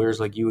like lawyers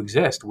like you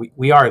exist.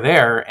 We are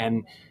there.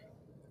 And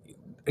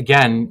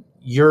again,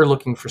 you're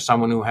looking for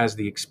someone who has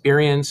the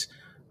experience,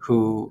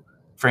 who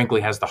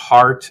frankly has the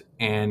heart,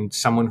 and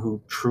someone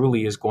who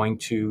truly is going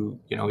to,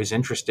 is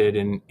interested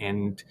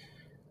in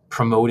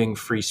promoting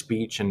free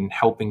speech and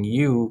helping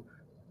you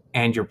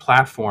and your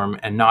platform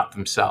and not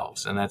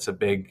themselves. And that's a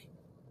big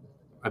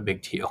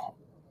deal.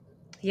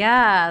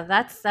 Yeah,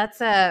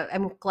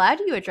 I'm glad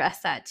you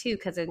addressed that too,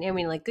 because I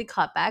mean, like good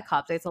cop, bad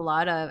cop, there's a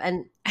lot of,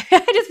 and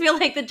I just feel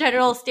like the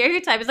general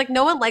stereotype is like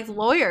no one likes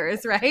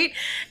lawyers, right?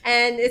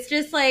 And it's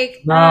just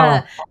like,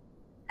 No.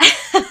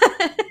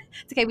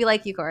 It's okay, we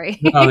like you, Corey.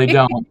 No, they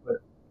don't.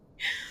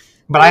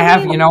 But I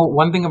have,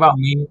 one thing about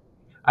me,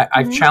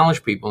 I've Mhm.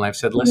 challenged people and I've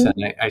said, listen,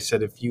 I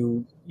said, if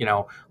you,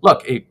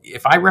 look,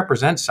 if I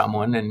represent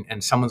someone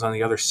and someone's on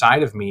the other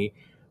side of me,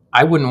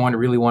 I wouldn't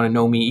really want to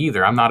know me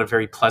either. I'm not a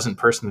very pleasant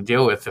person to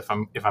deal with if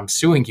I'm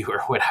suing you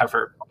or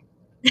whatever.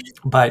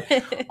 But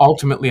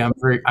ultimately, I'm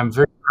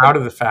very proud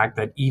of the fact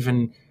that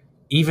even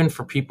even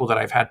for people that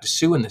I've had to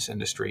sue in this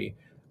industry,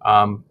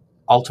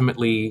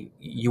 ultimately,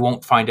 you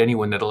won't find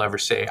anyone that'll ever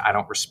say, I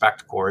don't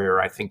respect Corey, or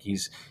I think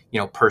he's,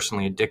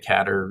 personally a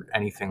dickhead or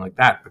anything like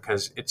that,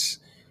 because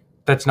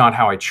that's not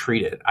how I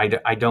treat it.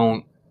 I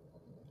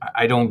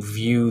don't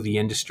view the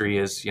industry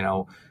as,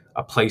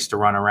 a place to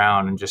run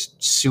around and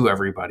just sue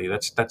everybody.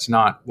 That's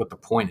not what the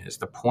point is.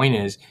 The point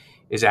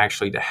is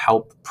actually to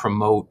help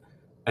promote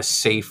a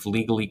safe,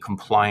 legally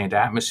compliant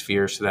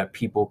atmosphere so that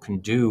people can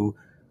do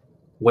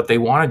what they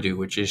want to do,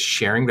 which is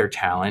sharing their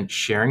talent,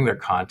 sharing their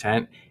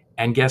content,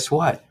 and guess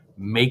what?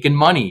 Making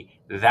money.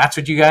 That's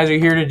what you guys are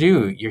here to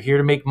do. You're here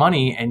to make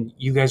money, and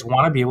you guys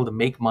want to be able to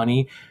make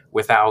money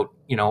without,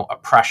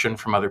 oppression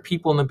from other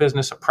people in the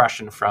business,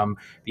 oppression from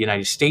the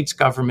United States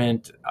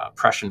government,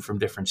 oppression from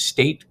different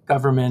state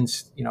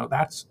governments.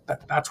 That's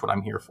what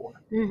I'm here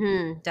for.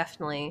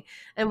 Definitely.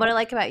 And what I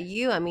like about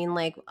you, I mean,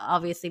 like,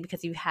 obviously,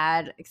 because you've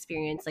had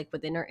experience like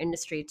within our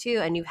industry too,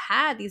 and you've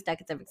had these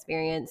decades of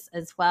experience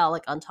as well,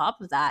 like on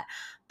top of that,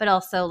 but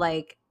also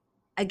like,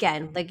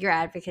 again, like your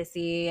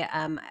advocacy,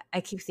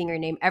 I keep seeing your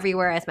name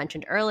everywhere, as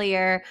mentioned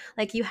earlier.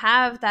 Like, you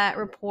have that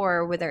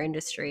rapport with our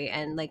industry,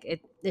 and like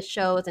it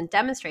shows and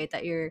demonstrates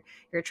that you're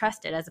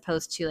trusted, as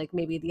opposed to like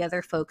maybe the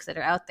other folks that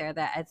are out there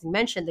that, as you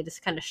mentioned, they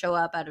just kind of show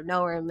up out of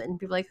nowhere, and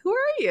people are like, who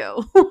are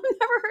you?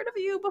 Never heard of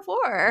you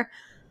before.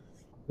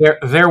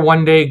 They're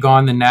one day,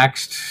 gone the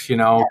next.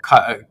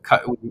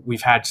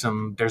 We've had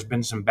there's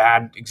been some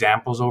bad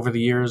examples over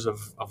the years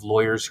of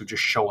lawyers who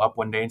just show up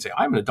one day and say,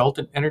 I'm an adult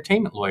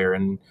entertainment lawyer,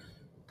 and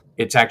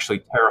it's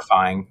actually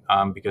terrifying,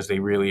 because they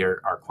really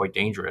are quite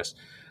dangerous.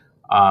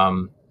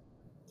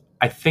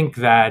 I think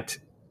that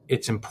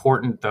it's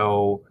important,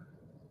 though.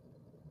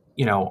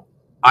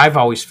 I've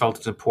always felt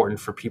it's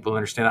important for people to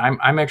understand.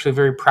 I'm actually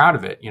very proud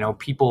of it.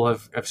 People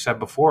have said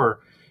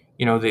before,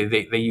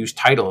 they use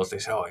titles. They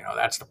say, oh,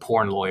 that's the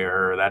porn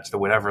lawyer, or that's the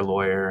whatever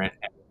lawyer.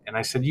 And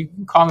I said, you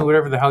can call me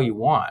whatever the hell you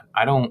want.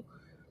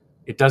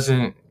 It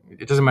doesn't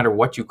matter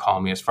what you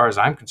call me. As far as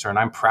I'm concerned,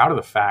 I'm proud of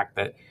the fact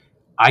that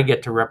I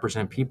get to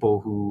represent people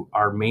who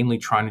are mainly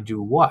trying to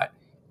do what?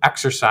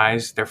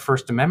 Exercise their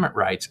First Amendment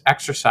rights,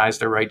 exercise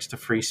their rights to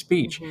free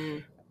speech.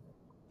 Mm-hmm.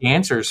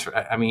 Dancers,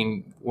 I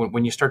mean,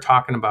 when you start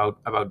talking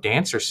about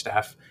dancers,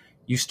 Steph,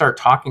 you start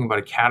talking about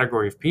a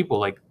category of people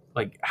like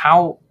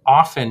how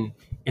often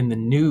in the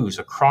news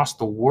across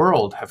the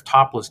world have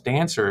topless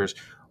dancers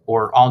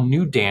or all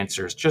nude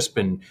dancers just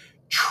been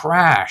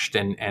trashed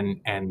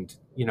and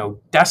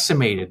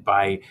decimated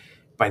by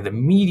the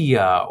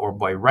media or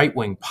by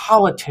right-wing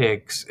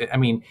politics. I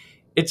mean,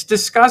 it's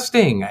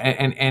disgusting,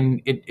 and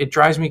it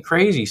drives me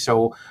crazy.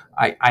 So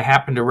I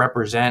happen to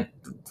represent,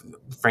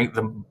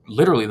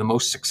 literally the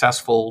most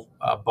successful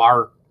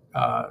bar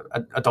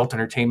adult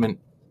entertainment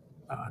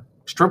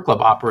strip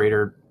club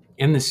operator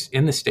in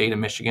the state of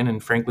Michigan,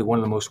 and frankly one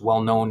of the most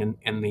well-known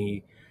in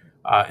the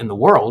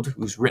world,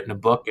 who's written a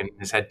book and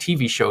has had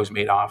TV shows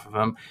made off of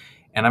him.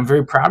 And I'm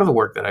very proud of the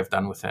work that I've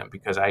done with him,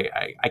 because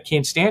I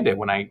can't stand it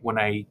when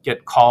I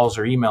get calls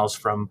or emails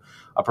from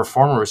a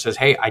performer who says,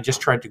 hey, I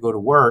just tried to go to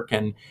work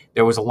and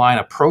there was a line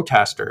of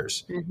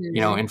protesters,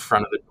 in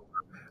front of the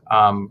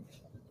door.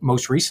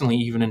 Most recently,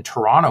 even in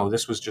Toronto,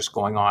 this was just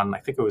going on. I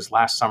think it was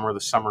last summer, or the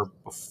summer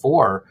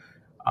before,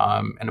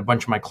 and a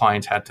bunch of my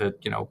clients had to,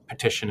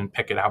 petition and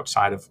picket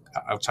outside of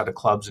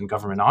clubs and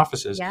government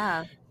offices.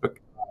 Yeah.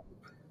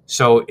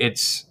 So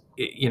it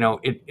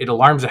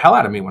alarms the hell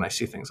out of me when I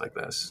see things like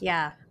this.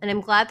 Yeah. And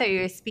I'm glad that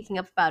you're speaking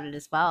up about it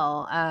as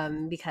well,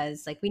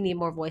 because like we need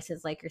more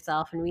voices like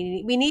yourself, and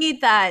we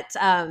need that,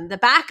 the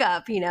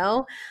backup,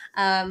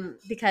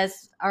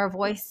 because our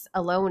voice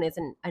alone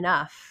isn't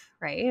enough,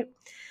 right?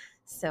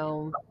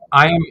 So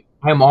I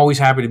am always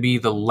happy to be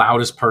the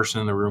loudest person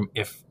in the room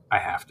if I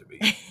have to be.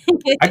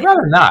 I'd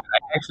rather not.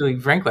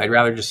 Frankly, I'd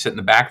rather just sit in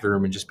the back of the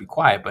room and just be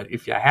quiet. But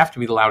if I have to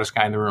be the loudest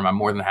guy in the room, I'm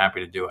more than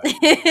happy to do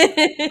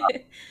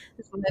it.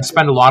 I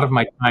spend a lot of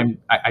my time.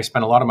 I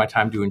spend a lot of my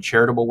time doing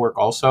charitable work.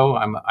 Also,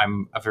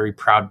 I'm a very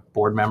proud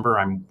board member.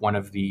 I'm one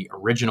of the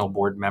original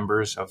board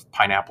members of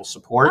Pineapple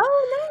Support.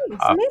 Oh, nice!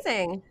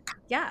 Amazing.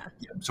 Yeah.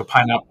 So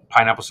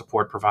Pineapple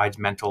Support provides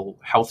mental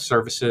health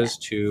services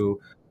to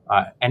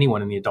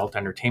anyone in the adult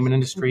entertainment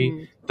industry.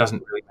 Mm-hmm.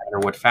 Doesn't really matter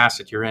what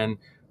facet you're in.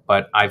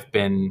 But I've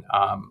been.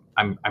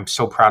 I'm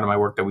so proud of my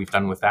work that we've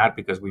done with that,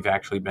 because we've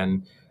actually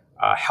been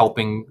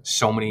helping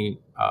so many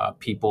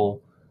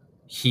people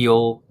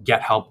heal,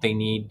 get help they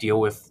need, deal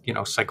with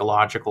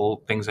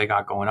psychological things they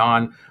got going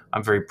on.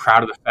 I'm very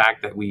proud of the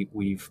fact that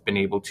we've been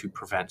able to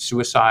prevent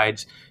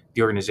suicides.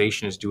 The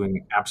organization is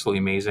doing absolutely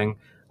amazing.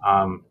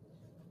 So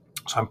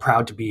I'm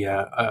proud to be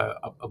a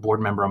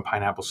board member on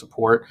Pineapple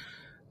Support.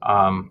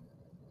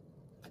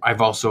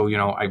 I've also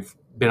I've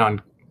been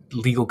on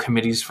legal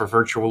committees for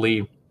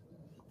virtually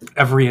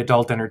every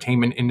adult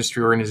entertainment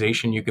industry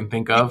organization you can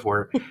think of,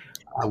 where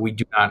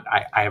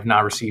I have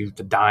not received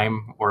a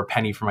dime or a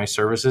penny for my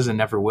services, and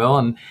never will.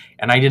 And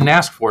I didn't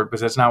ask for it, because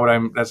that's not what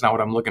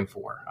I'm looking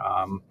for.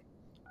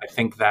 I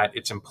think that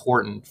it's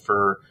important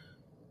for,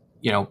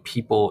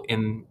 people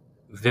in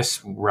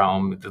this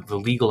realm, the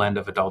legal end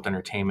of adult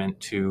entertainment,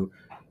 to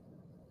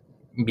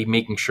be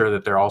making sure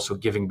that they're also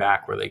giving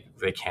back where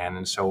they can.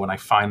 And so when I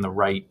find the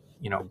right,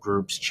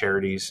 groups,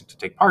 charities to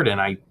take part in,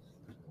 I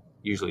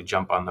usually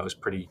jump on those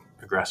pretty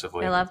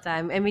aggressively. I love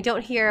that. And we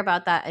don't hear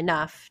about that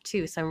enough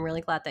too. So I'm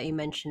really glad that you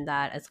mentioned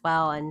that as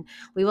well. And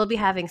we will be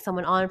having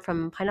someone on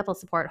from Pineapple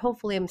Support.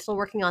 Hopefully, I'm still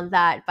working on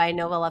that, but I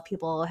know a lot of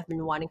people have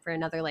been wanting for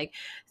another like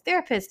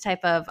therapist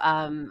type of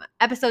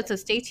episode. So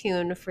stay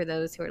tuned for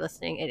those who are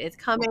listening. It is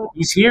coming.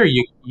 He's here.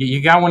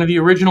 You got one of the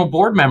original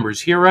board members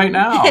here right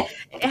now.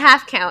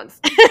 Half counts.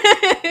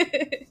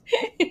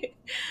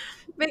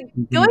 But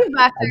going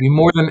back I'd be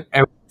more than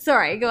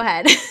sorry, go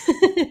ahead.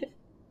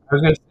 I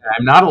was going to say,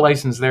 I'm not a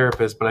licensed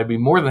therapist, but I'd be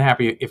more than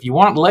happy if you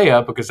want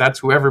Leah, because that's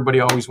who everybody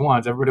always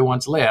wants. Everybody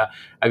wants Leah.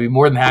 I'd be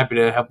more than happy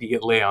to help you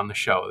get Leah on the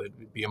show. It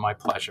would be my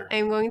pleasure.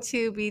 I'm going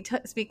to be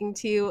speaking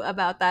to you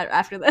about that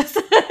after this.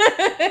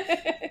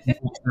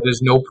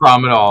 There's no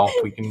problem at all.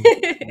 We can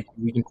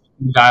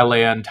dial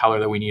Leah and tell her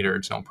that we need her.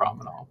 It's no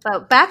problem at all. So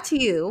back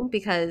to you,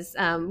 because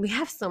we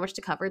have so much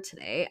to cover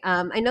today.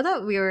 I know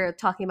that we were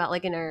talking about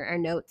like in our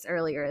notes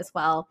earlier as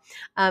well.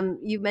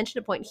 You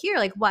mentioned a point here,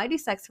 like why do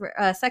sex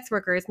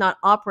workers not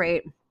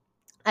operate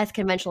as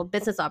conventional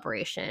business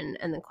operation?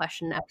 And the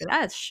question after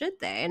that is, should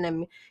they? And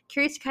I'm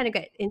curious to kind of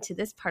get into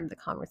this part of the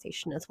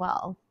conversation as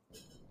well.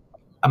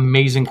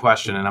 Amazing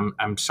question, and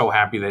I'm so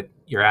happy that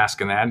you're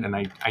asking that. And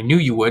I knew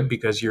you would,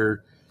 because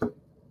your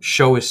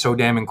show is so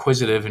damn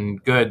inquisitive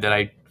and good that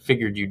I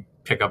figured you'd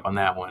pick up on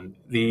that one.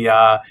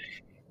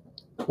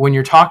 When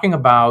you're talking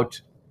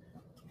about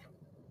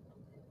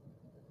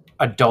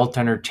adult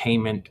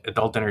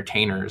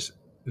entertainers,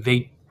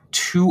 they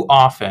too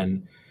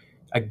often,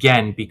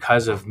 again,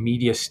 because of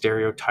media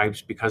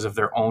stereotypes, because of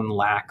their own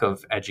lack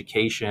of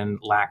education,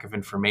 lack of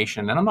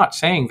information. And I'm not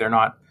saying they're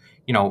not,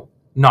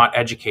 not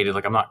educated.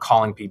 Like, I'm not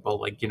calling people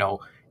like,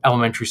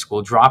 elementary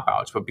school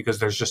dropouts, but because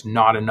there's just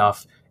not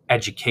enough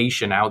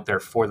education out there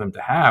for them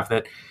to have,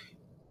 that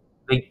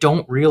they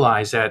don't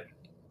realize that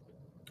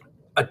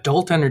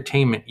adult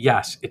entertainment,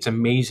 yes, it's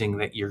amazing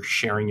that you're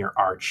sharing your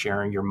art,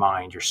 sharing your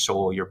mind, your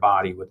soul, your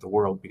body with the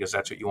world, because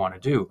that's what you want to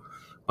do.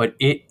 But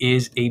it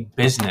is a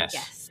business.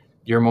 Yes.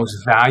 Your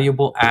most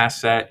valuable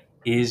asset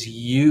is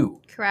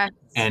you. Correct.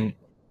 And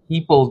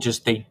people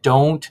just, they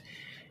don't,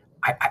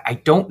 I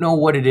don't know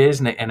what it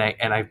is. And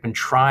I've been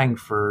trying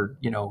for,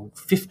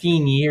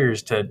 15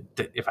 years to,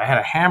 if I had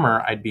a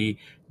hammer, I'd be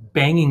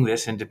banging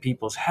this into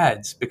people's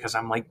heads, because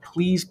I'm like,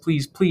 please,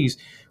 please, please,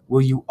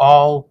 will you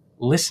all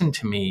listen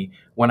to me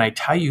when I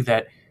tell you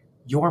that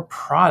your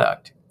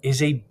product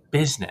is a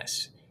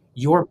business.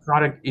 Your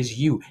product is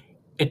you.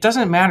 It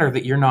doesn't matter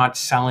that you're not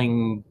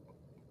selling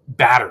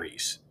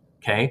batteries,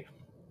 okay?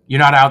 You're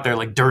not out there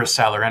like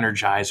Duracell or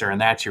Energizer and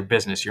that's your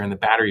business. You're in the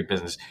battery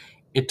business.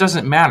 It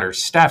doesn't matter.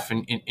 Steph,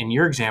 in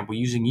your example,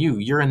 using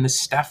you're in the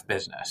Steph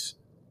business.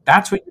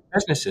 That's what your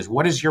business is.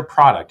 What is your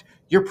product?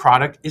 Your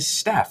product is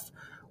Steph.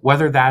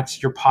 Whether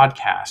that's your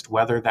podcast,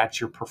 whether that's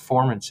your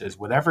performances,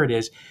 whatever it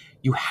is,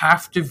 you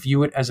have to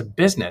view it as a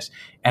business.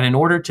 And in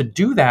order to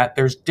do that,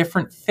 there's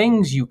different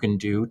things you can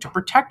do to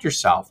protect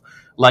yourself,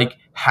 like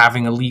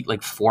forming a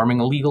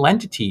legal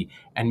entity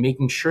and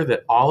making sure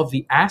that all of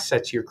the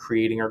assets you're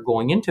creating are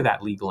going into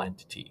that legal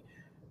entity.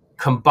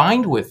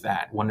 Combined with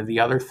that, one of the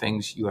other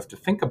things you have to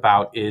think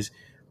about is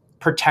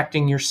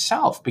protecting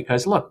yourself,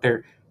 because look,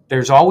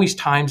 there's always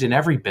times in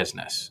every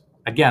business.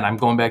 Again, I'm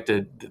going back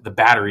to the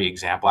battery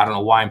example. I don't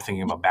know why I'm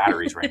thinking about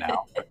batteries right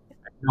now. But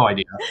I have no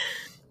idea.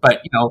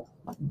 But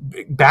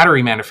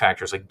battery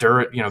manufacturers like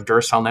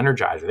Duracell and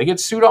Energizer, they get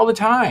sued all the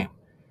time.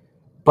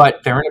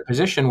 But they're in a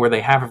position where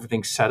they have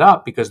everything set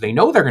up because they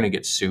know they're going to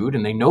get sued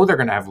and they know they're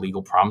going to have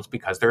legal problems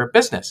because they're a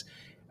business.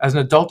 As an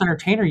adult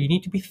entertainer, you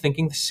need to be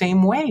thinking the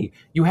same way.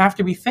 You have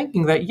to be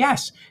thinking that,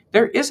 yes,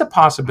 there is a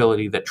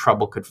possibility that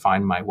trouble could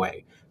find my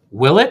way.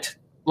 Will it?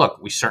 Look,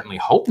 we certainly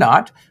hope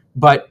not.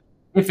 But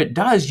if it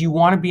does, you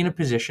want to be in a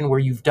position where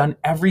you've done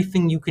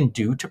everything you can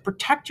do to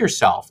protect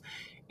yourself.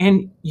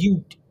 And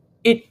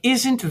it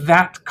isn't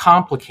that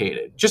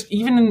complicated.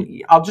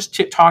 I'll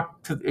just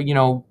talk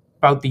to,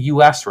 about the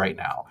U.S. right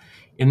now.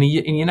 In the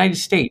United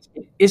States,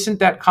 it isn't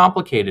that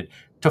complicated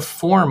to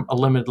form a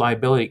limited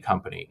liability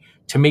company,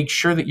 to make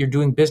sure that you're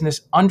doing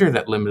business under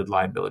that limited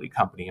liability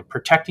company and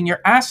protecting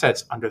your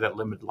assets under that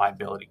limited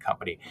liability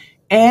company.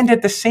 And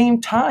at the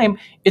same time,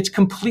 it's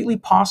completely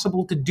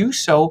possible to do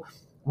so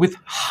with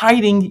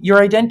hiding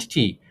your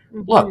identity.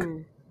 Mm-hmm. Look,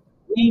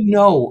 we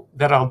know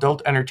that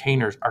adult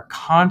entertainers are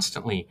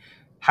constantly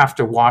have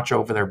to watch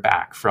over their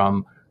back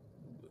from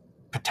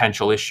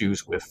potential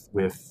issues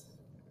with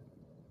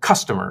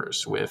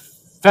customers,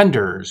 with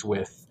vendors,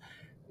 with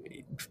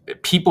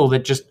people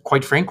that just,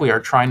 quite frankly, are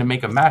trying to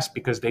make a mess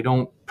because they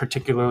don't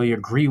particularly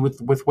agree with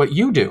what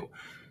you do.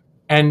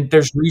 And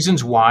there's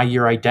reasons why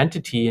your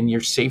identity and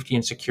your safety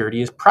and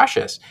security is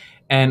precious.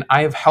 And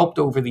I have helped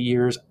over the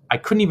years, I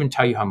couldn't even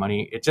tell you how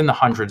many, it's in the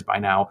hundreds by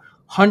now,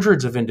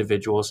 hundreds of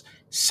individuals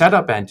set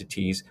up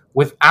entities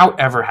without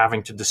ever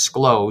having to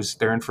disclose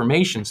their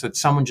information so that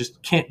someone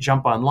just can't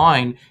jump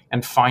online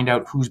and find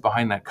out who's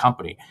behind that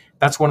company.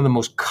 That's one of the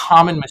most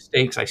common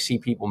mistakes I see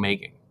people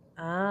making.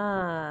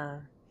 Ah,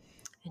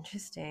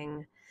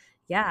 interesting.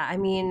 Yeah, I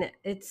mean,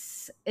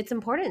 it's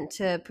important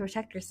to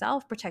protect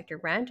yourself, protect your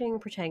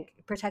branding,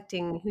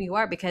 protecting who you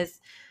are,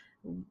 because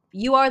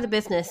you are the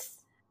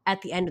business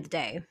at the end of the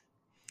day.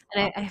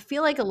 And I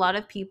feel like a lot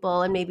of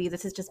people, and maybe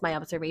this is just my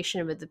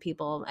observation with the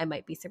people I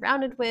might be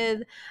surrounded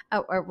with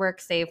at work,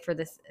 say for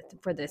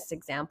this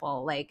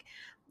example, like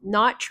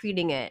not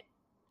treating it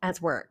as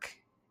work,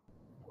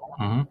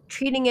 Mhm.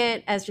 treating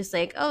it as just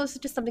like, oh, this is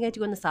just something I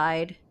do on the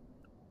side,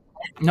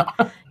 No,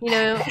 you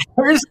know?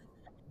 there's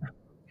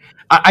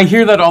I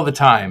hear that all the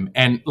time.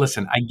 And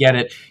listen, I get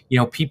it.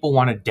 People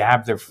want to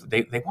dab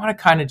they want to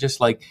kind of just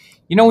like,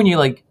 when you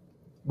like,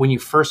 when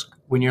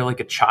you're like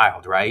a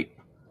child, right?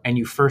 And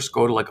you first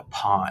go to like a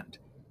pond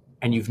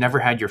and you've never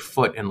had your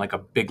foot in like a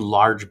big,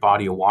 large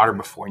body of water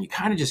before. And you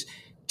kind of just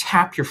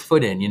tap your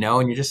foot in,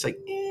 and you're just like,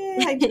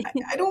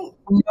 I don't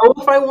know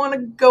if I want to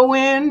go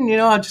in,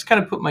 I'll just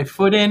kind of put my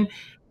foot in.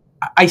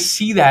 I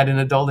see that in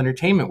adult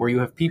entertainment where you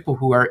have people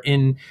who are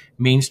in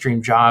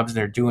mainstream jobs and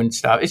they're doing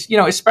stuff. It's,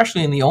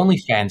 especially in the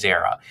OnlyFans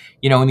era.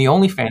 In the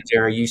OnlyFans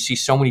era, you see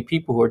so many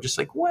people who are just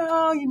like,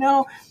 well,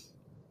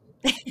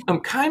 I'm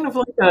kind of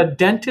like a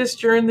dentist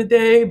during the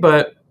day,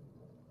 but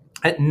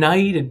at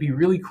night it'd be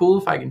really cool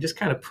if I can just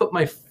kind of put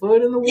my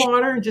foot in the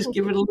water and just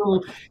give it a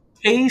little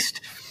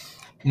taste.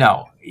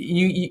 No,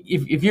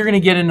 if you're going to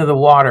get into the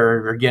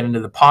water or get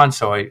into the pond,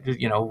 so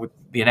with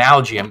the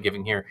analogy I'm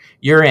giving here,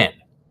 you're in.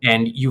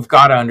 And you've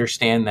got to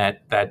understand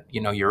that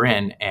you're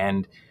in,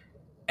 and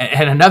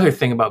another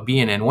thing about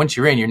being in, once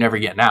you're in, you're never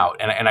getting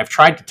out. And I've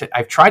tried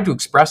to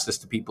express this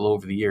to people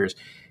over the years,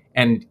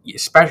 and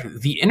especially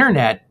the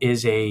internet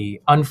is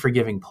a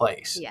unforgiving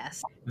place.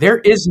 Yes. There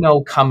is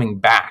no coming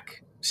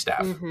back,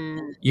 Steph.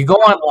 Mm-hmm. You go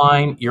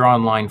online, you're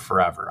online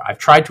forever. I've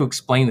tried to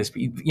explain this.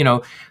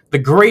 The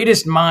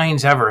greatest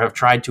minds ever have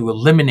tried to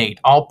eliminate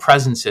all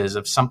presences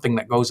of something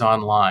that goes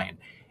online,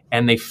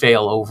 and they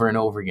fail over and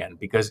over again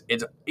because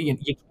you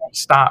can't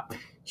stop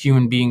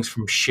human beings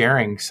from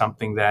sharing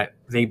something that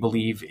they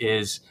believe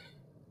is,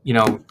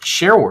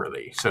 share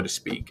worthy, so to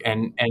speak.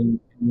 And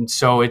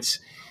so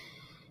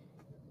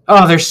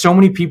there's so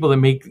many people that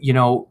make,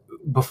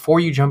 before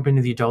you jump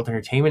into the adult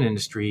entertainment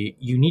industry,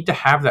 you need to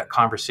have that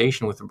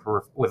conversation with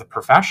a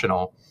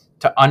professional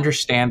to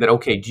understand that,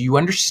 okay, do you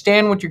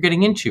understand what you're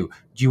getting into?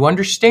 Do you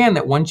understand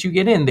that once you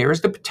get in, there is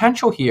the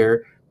potential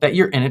here that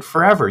you're in it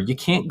forever? You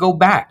can't go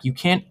back. You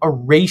can't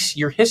erase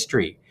your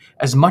history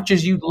as much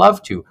as you'd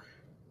love to.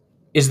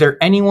 Is there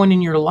anyone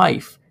in your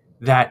life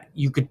that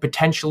you could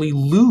potentially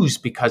lose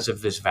because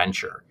of this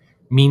venture?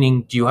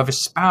 Meaning, do you have a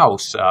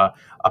spouse, a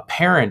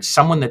parent,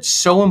 someone that's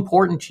so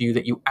important to you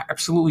that you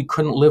absolutely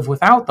couldn't live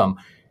without them?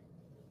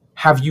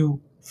 Have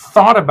you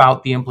thought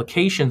about the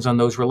implications on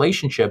those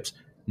relationships,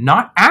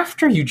 not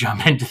after you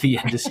jump into the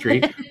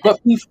industry, but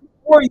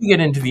before you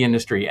get into the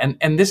industry?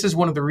 And this is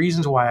one of the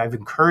reasons why I've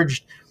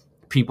encouraged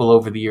people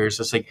over the years.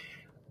 It's like,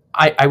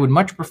 I would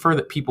much prefer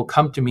that people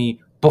come to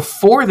me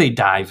before they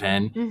dive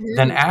in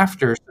than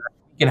after, so that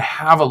we can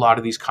have a lot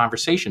of these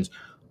conversations.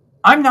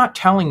 I'm not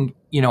telling,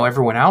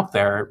 everyone out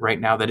there right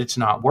now that it's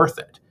not worth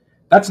it.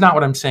 That's not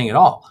what I'm saying at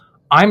all.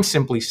 I'm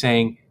simply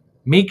saying,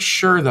 make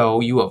sure though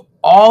you have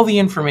all the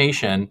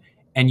information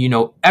and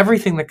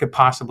everything that could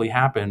possibly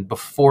happen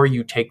before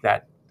you take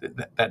that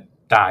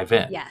dive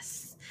in.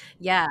 Yes.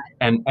 Yeah.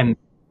 And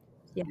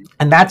Yeah.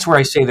 And that's where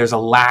I say there's a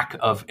lack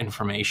of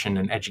information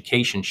and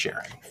education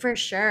sharing. For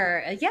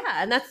sure. Yeah.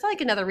 And that's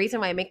like another reason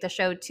why I make the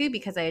show too,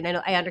 because I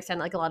know I understand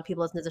like a lot of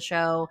people listen to the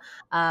show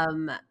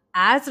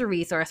as a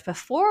resource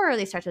before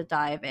they start to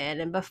dive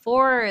in and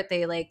before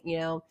they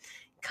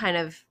kind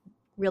of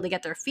really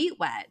get their feet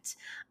wet.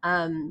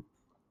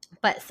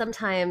 But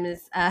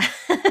sometimes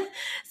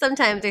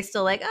sometimes they're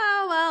still like,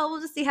 oh, well, we'll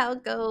just see how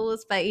it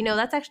goes. But,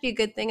 that's actually a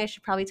good thing. I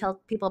should probably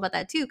tell people about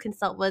that too.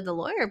 Consult with a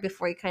lawyer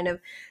before you kind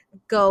of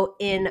go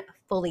in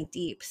fully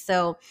deep.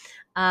 So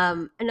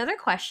another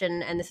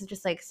question, and this is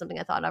just like something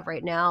I thought of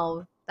right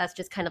now, that's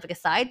just kind of like a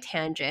side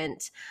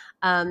tangent.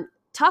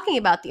 Talking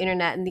about the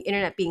internet and the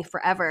internet being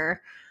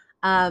forever.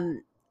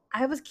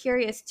 I was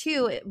curious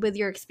too, with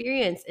your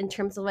experience in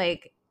terms of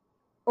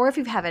or if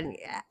you haven't,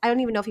 I don't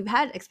even know if you've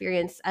had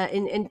experience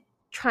in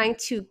trying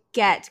to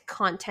get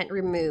content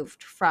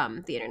removed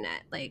from the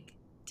internet, like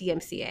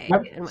DMCA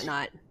and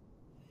whatnot.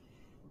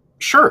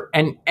 Sure.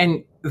 And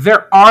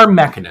there are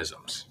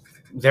mechanisms.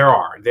 There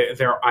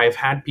I've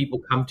had people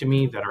come to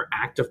me that are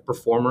active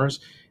performers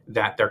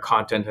that their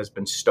content has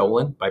been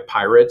stolen by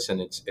pirates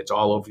and it's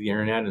all over the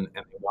internet and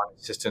they want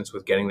assistance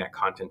with getting that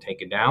content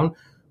taken down.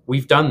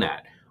 We've done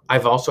that.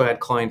 I've also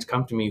had clients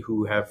come to me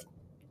who have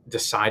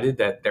decided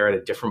that they're at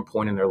a different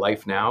point in their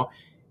life now.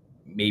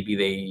 Maybe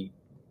they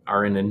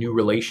are in a new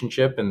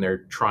relationship and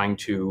they're trying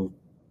to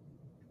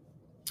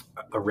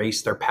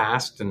erase their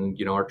past and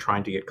are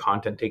trying to get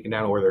content taken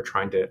down, or they're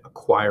trying to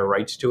acquire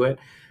rights to it.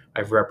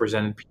 I've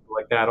represented people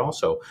like that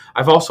also.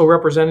 I've also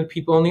represented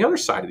people on the other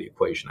side of the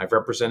equation. I've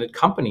represented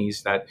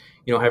companies that,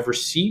 have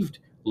received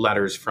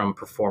letters from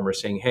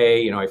performers saying,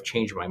 hey, I've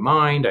changed my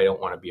mind. I don't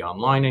want to be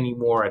online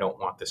anymore. I don't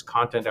want this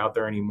content out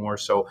there anymore.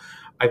 So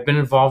I've been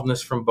involved in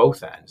this from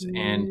both ends.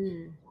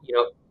 And,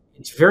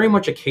 it's very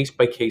much a case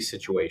by case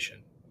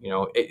situation.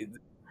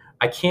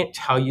 I can't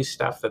tell you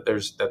stuff that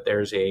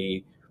there's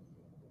a,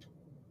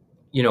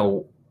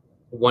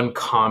 one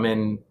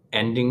common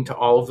ending to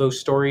all of those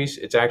stories.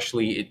 It's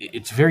actually,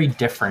 it's very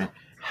different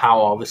how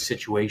all the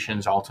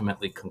situations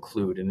ultimately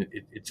conclude. And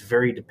it's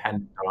very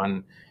dependent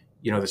on,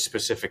 the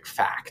specific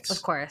facts.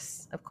 Of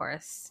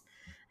course.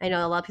 I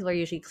know a lot of people are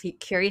usually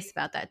curious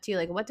about that too.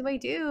 Like, what do I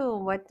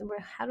do?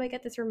 How do I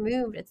get this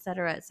removed, et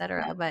cetera, et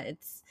cetera. But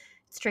it's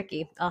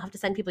tricky. I'll have to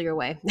send people your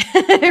way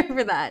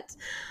for that.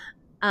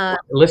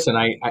 Listen,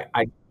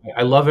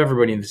 I love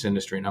everybody in this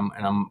industry, and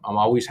I'm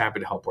always happy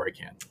to help where I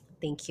can.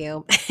 Thank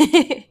you.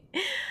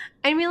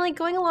 I mean, like,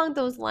 going along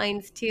those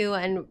lines too,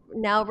 and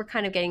now we're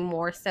kind of getting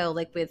more so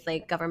like with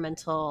like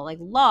governmental like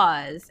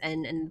laws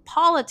and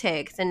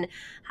politics, and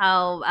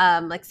how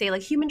like say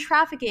like human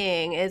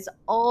trafficking is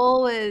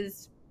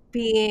always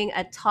being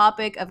a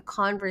topic of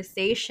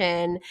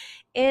conversation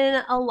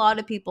in a lot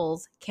of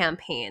people's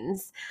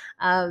campaigns.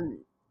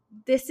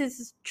 This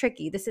is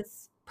tricky. This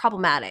is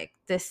problematic.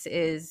 This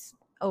is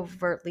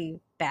overtly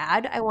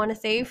bad, I want to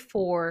say,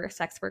 for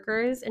sex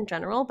workers in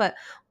general. But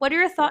what are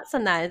your thoughts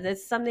on that? Is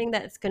this something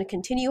that's going to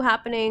continue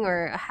happening,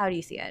 or how do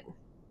you see it?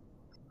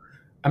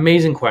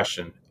 Amazing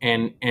question.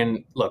 And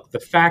look,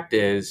 the fact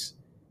is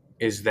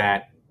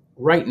that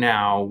right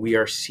now we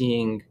are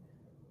seeing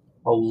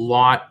a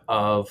lot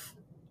of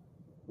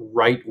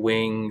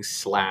right-wing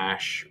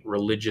 /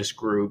 religious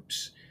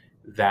groups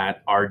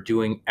that are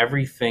doing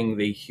everything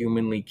they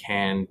humanly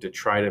can to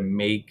try to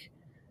make,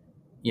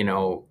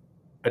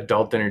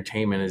 adult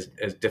entertainment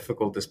as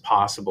difficult as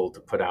possible to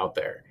put out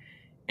there.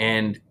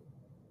 And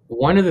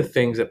one of the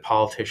things that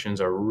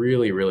politicians are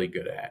really, really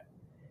good at,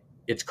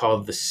 it's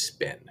called the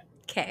spin.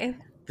 Okay.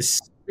 The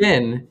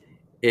spin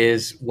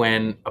is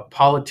when a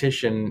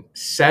politician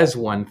says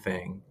one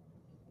thing,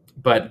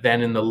 but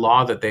then in the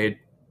law that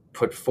they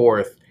put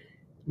forth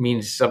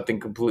means something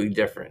completely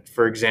different.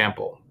 For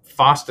example,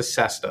 FOSTA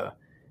SESTA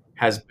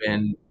has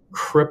been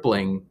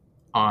crippling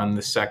on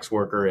the sex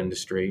worker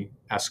industry,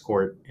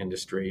 escort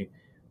industry,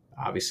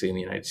 obviously in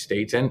the United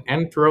States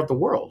and throughout the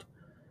world.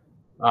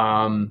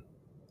 And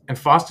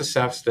FOSTA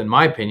SESTA, in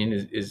my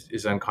opinion,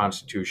 is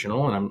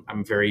unconstitutional. And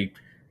I'm very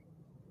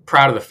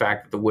proud of the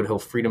fact that the Woodhull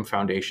Freedom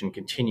Foundation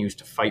continues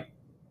to fight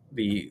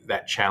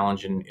that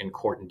challenge in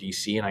court in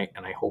DC.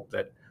 And I hope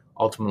that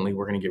ultimately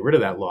we're going to get rid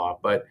of that law.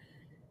 But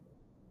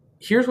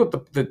here's what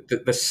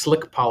the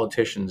slick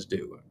politicians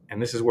do.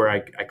 And this is where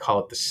I call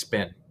it the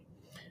spin.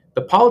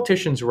 The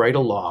politicians write a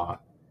law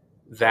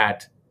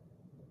that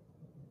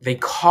they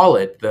call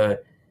it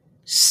the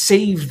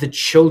Save the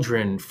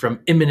Children from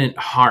Imminent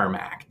Harm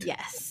Act.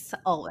 Yes,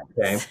 always.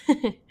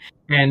 Okay?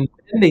 And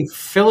then they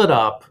fill it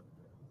up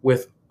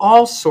with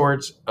all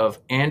sorts of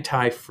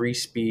anti-free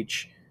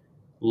speech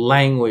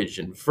language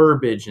and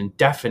verbiage and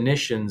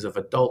definitions of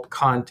adult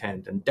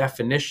content and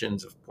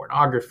definitions of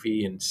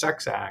pornography and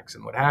sex acts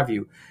and what have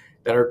you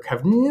that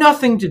have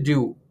nothing to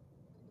do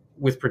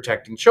with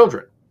protecting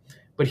children.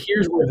 But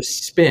here's where the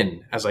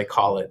spin, as I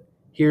call it,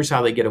 here's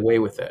how they get away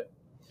with it.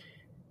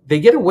 They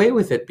get away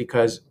with it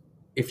because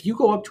if you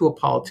go up to a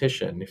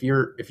politician, if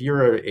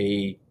you're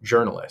a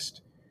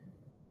journalist,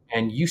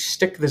 and you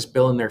stick this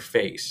bill in their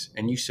face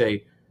and you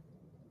say,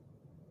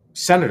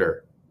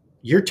 Senator,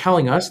 you're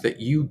telling us that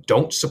you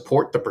don't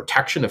support the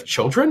protection of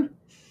children?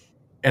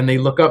 And they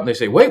look up and they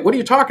say, wait, what are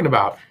you talking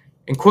about?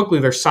 And quickly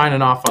they're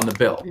signing off on the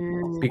bill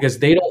because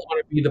they don't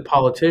want to be the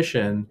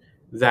politician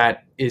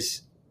that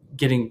is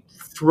getting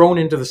thrown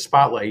into the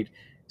spotlight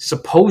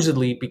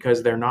supposedly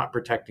because they're not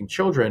protecting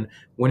children,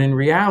 when in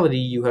reality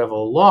you have a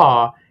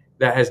law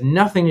that has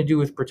nothing to do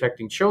with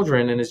protecting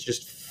children and is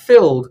just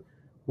filled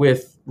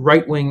with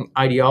right-wing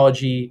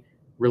ideology,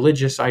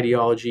 religious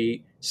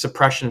ideology,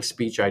 suppression of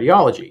speech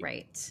ideology.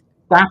 Right.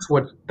 That's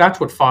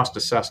what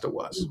FOSTA SESTA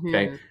was. Mm-hmm.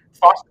 Okay.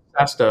 FOSTA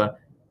SESTA,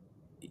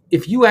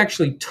 if you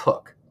actually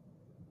took,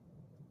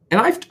 and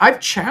I've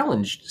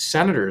challenged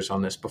senators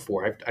on this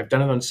before. I've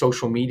done it on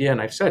social media, and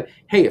I've said,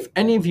 hey, if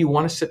any of you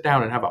want to sit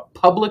down and have a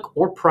public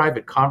or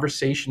private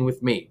conversation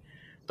with me,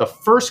 the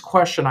first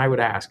question I would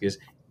ask is,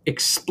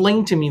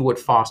 explain to me what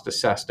FOSTA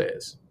SESTA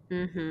is.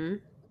 Mm-hmm.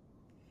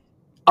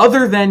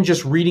 Other than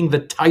just reading the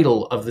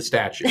title of the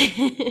statute.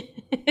 Okay?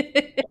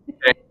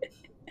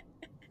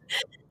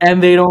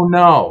 And they don't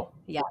know.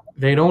 Yeah.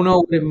 They don't know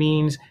what it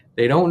means.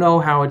 They don't know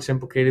how it's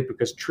implicated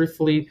because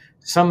truthfully,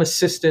 some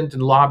assistant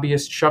and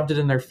lobbyist shoved it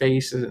in their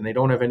faces and they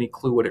don't have any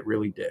clue what it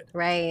really did.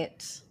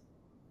 Right.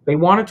 They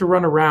wanted to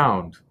run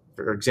around,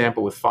 for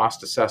example, with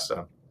FOSTA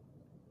SESTA,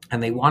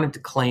 and they wanted to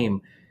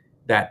claim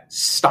that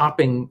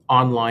stopping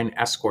online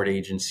escort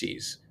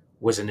agencies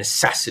was a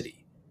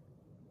necessity.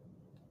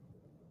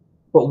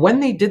 But when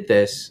they did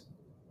this,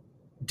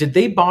 did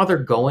they bother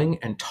going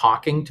and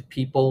talking to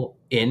people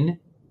in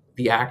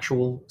the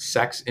actual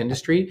sex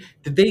industry?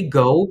 Did they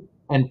go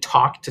and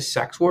talk to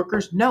sex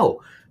workers?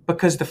 No,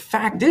 because the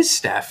fact is,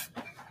 Steph,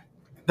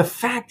 the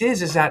fact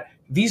is that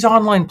these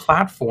online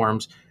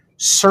platforms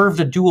served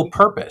a dual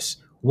purpose.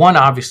 One,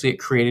 obviously, it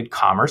created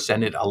commerce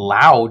and it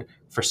allowed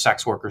for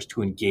sex workers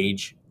to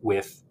engage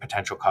with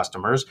potential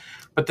customers.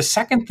 But the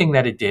second thing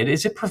that it did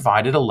is it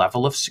provided a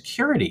level of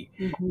security,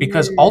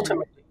 because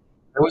ultimately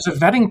there was a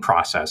vetting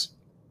process.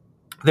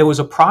 There was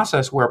a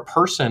process where a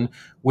person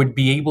would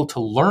be able to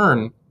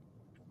learn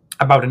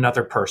about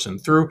another person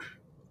through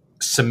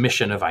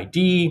submission of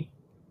ID,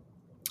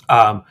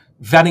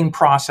 vetting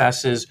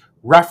processes,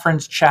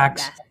 reference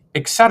checks,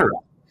 etc.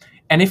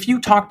 And if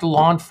you talk to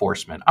law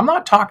enforcement, I'm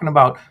not talking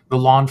about the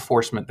law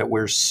enforcement that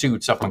wears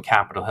suits up on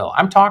Capitol Hill.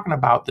 I'm talking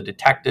about the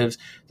detectives,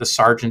 the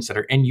sergeants that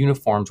are in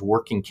uniforms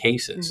working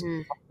cases.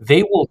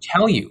 They will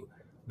tell you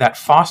that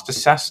FOSTA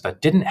SESTA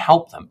didn't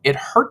help them. It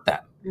hurt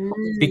them.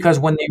 Because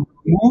when they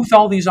removed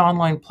all these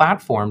online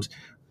platforms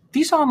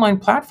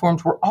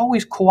were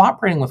always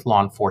cooperating with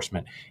law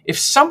enforcement. If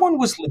someone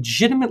was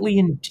legitimately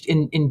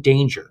in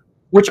danger,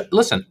 which,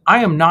 listen,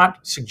 I am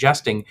not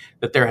suggesting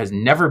that there has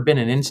never been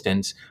an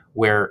instance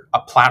where a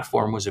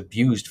platform was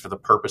abused for the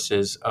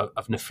purposes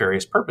of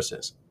nefarious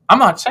purposes. I'm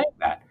not saying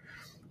that.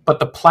 But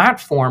the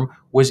platform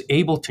was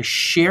able to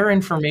share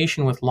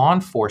information with law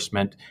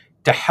enforcement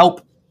to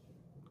help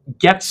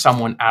get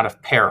someone out of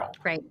peril.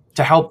 Right.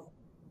 To help.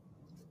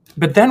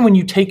 But then when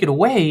you take it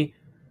away,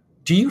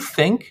 do you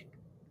think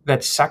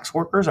that sex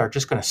workers are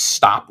just going to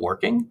stop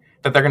working?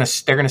 That they're going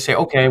to say,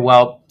 okay,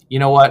 well, you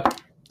know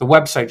what? The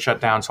website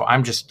shut down, so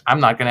I'm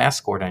not going to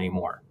escort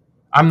anymore.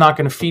 I'm not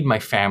going to feed my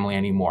family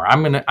anymore.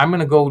 I'm going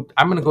to go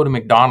to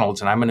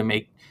McDonald's and I'm going to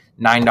make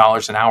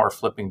 $9 an hour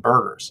flipping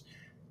burgers.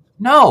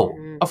 No,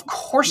 of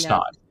course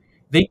not.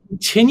 They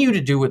continue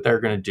to do what they're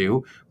going to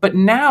do, but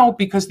now,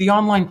 because the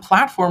online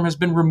platform has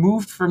been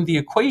removed from the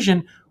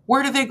equation,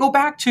 where do they go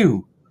back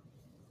to?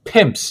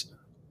 Pimps,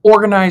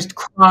 organized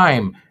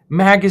crime,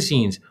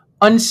 magazines,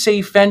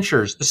 unsafe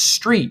ventures, the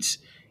streets.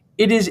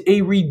 It is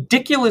a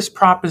ridiculous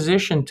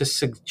proposition to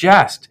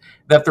suggest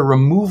that the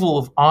removal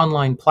of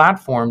online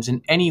platforms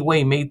in any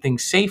way made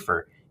things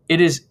safer.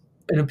 It is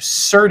an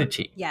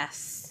absurdity.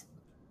 Yes.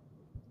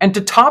 And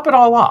to top it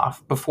all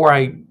off, before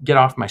I get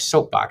off my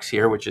soapbox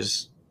here, which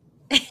is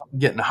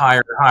getting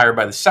higher and higher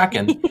by the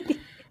second,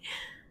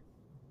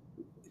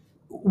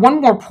 one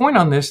more point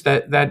on this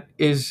that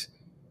is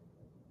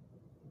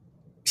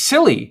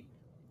silly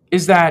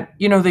is that,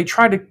 they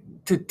try to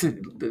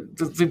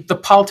the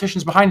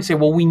politicians behind it say,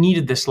 well, we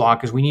needed this law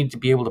because we needed to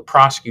be able to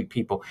prosecute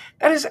people.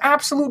 That is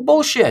absolute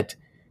bullshit.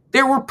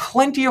 There were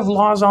plenty of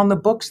laws on the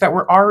books that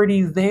were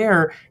already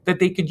there that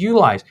they could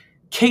utilize.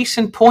 Case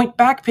in point,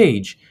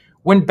 Backpage.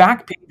 When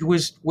Backpage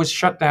was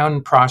shut down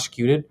and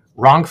prosecuted,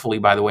 wrongfully,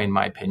 by the way, in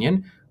my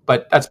opinion,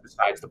 but that's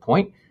besides the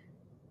point,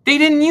 they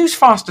didn't use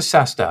FOSTA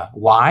SESTA.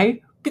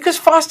 Why? Because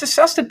FOSTA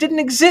SESTA didn't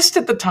exist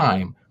at the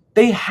time.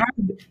 They had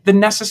the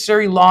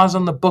necessary laws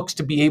on the books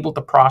to be able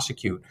to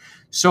prosecute.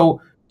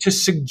 So to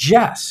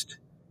suggest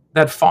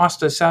that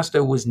FOSTA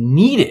SESTA was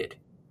needed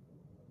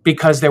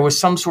because there was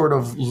some sort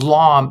of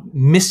law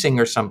missing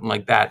or something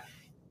like that,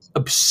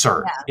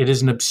 absurd. Yeah. It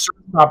is an absurd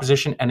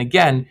proposition. And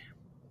again,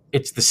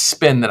 it's the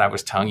spin that I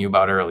was telling you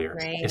about earlier.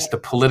 Right. It's the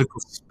political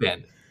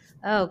spin.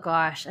 Oh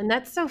gosh. And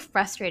that's so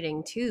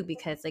frustrating too,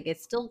 because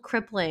it's still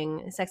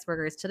crippling sex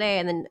workers today.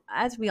 And then,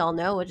 as we all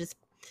know, it just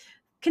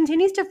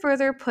continues to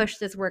further push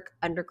this work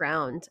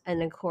underground,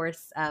 and of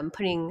course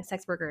putting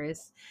sex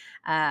workers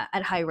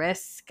at high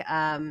risk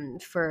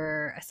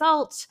for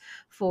assault,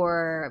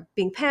 for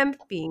being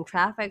pimped, being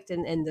trafficked,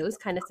 and those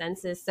kind of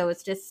senses. So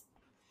it's just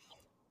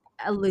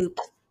a loop,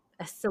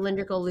 a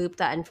cylindrical loop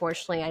that,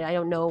 unfortunately, I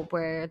don't know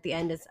where the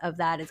end of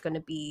that is going to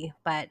be,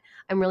 but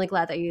I'm really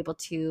glad that you're able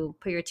to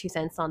put your 2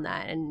 cents on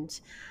that and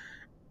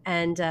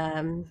kind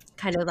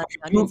of let the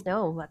audience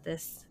know about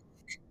this.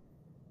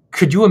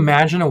 Could you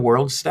imagine a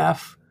world,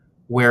 Steph,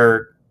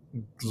 where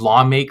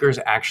lawmakers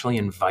actually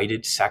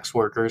invited sex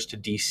workers to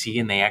DC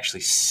and they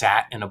actually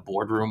sat in a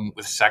boardroom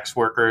with sex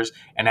workers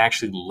and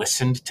actually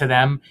listened to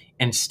them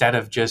instead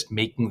of just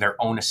making their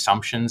own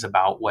assumptions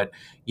about what,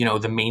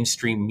 the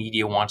mainstream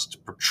media wants to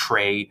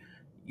portray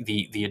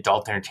the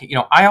adult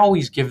entertainment? I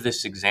always give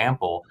this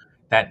example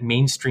that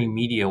mainstream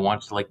media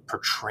wants to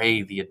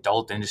portray the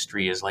adult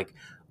industry as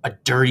a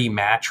dirty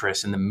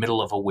mattress in the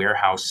middle of a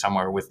warehouse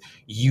somewhere with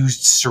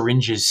used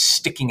syringes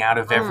sticking out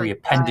of every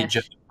appendage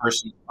of the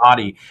person's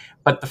body.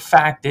 But the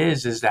fact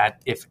is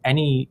that if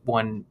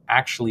anyone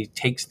actually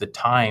takes the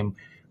time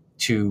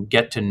to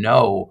get to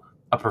know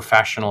a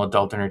professional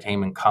adult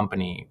entertainment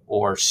company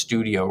or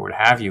studio or what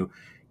have you,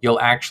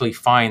 you'll actually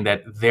find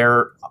that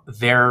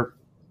their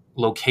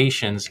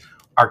locations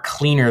are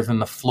cleaner than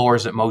the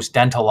floors at most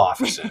dental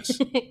offices.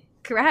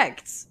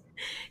 Correct.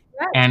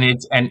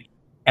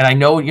 And I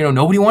know,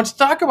 nobody wants to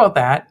talk about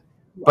that,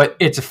 but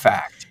it's a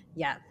fact.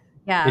 Yeah.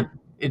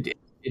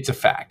 It's a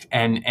fact.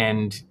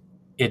 And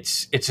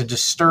it's a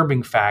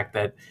disturbing fact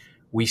that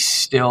we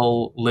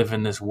still live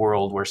in this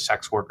world where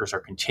sex workers are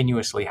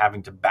continuously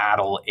having to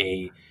battle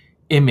a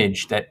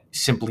image that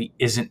simply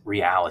isn't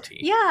reality.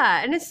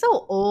 Yeah, and it's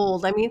so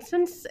old. I mean,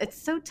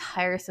 it's so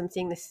tiresome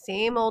seeing the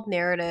same old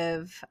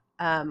narrative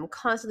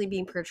constantly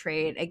being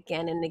portrayed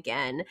again and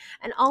again.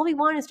 And all we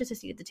want is just a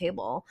seat at the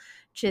table,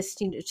 just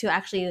to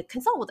actually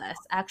consult with us,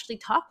 actually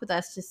talk with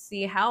us to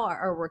see how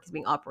our work is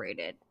being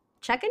operated.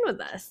 Check in with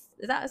us.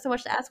 Is that so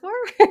much to ask for?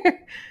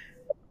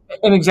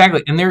 And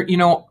exactly. And there,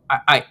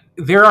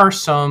 there are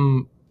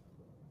some,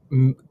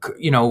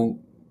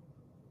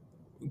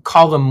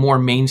 call them more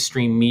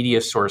mainstream media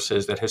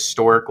sources that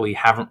historically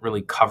haven't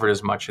really covered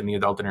as much in the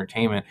adult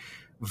entertainment.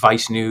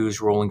 Vice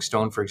News, Rolling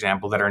Stone, for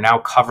example, that are now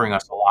covering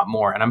us a lot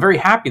more. And I'm very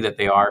happy that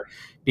they are,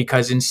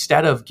 because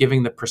instead of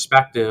giving the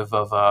perspective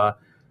of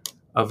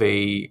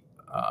a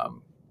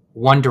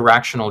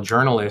one-directional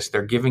journalist,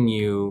 they're giving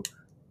you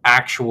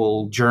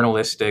actual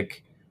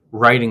journalistic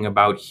writing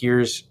about,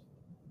 here's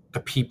the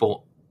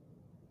people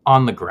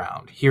on the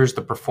ground. Here's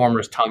the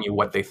performers telling you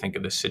what they think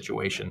of this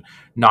situation,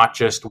 not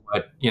just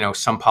what,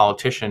 some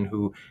politician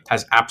who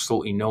has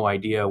absolutely no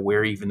idea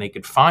where even they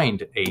could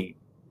find an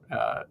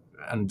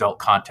adult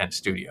content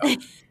studio,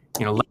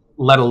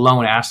 let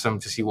alone ask them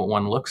to see what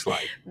one looks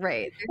like.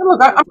 Right. And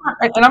look,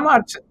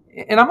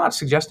 I'm not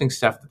suggesting,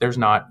 Steph, that there's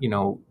not,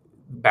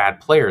 bad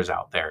players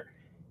out there.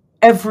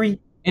 Every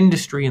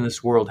industry in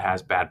this world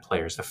has bad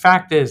players. The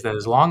fact is that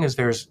as long as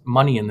there's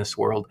money in this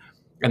world,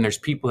 and there's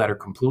people that are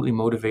completely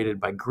motivated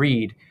by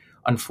greed,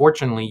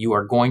 unfortunately, you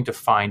are going to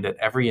find that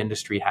every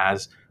industry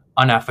has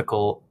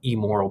unethical,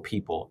 immoral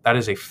people. That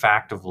is a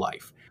fact of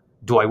life.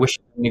 Do I wish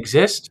it didn't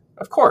exist?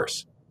 Of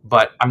course,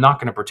 but I'm not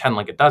going to pretend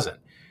like it doesn't.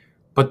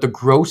 But the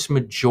gross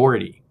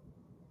majority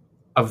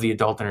of the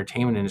adult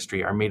entertainment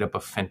industry are made up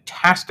of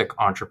fantastic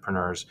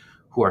entrepreneurs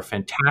who are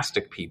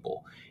fantastic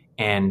people.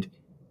 And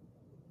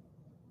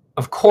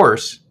of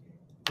course,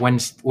 when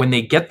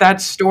they get that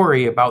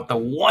story about the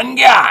one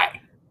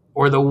guy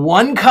or the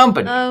one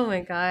company, oh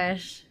my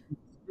gosh,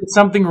 did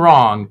something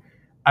wrong,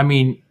 I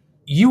mean,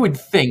 you would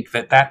think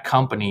that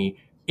company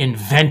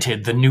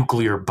invented the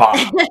nuclear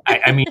bomb.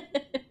 I mean,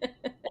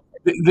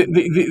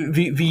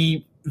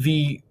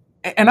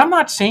 and I'm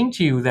not saying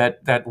to you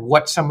that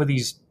what some of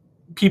these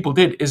people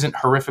did isn't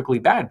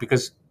horrifically bad,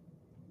 because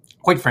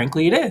quite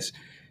frankly, it is.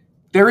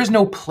 There is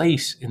no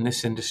place in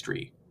this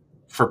industry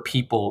for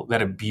people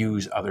that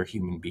abuse other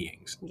human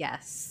beings.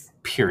 Yes.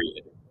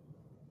 Period.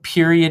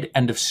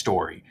 End of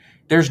story.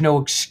 There's no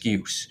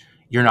excuse.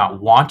 You're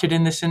not wanted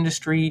in this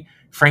industry.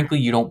 Frankly,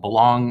 you don't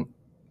belong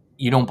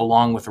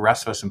with the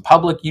rest of us in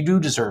public. You do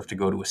deserve to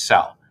go to a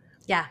cell.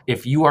 Yeah.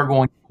 If you are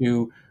going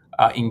to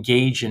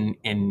engage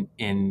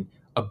in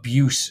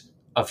abuse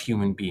of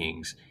human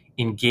beings,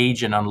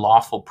 engage in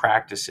unlawful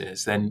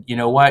practices, then you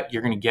know what?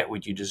 You're going to get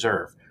what you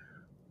deserve.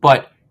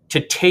 But to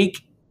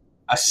take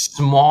a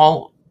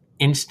small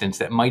instance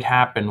that might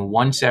happen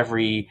once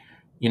every,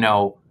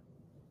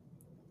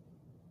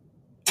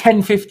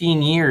 10,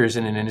 15 years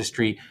in an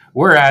industry,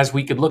 whereas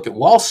we could look at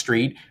Wall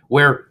Street,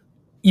 where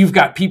you've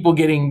got people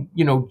getting,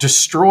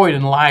 destroyed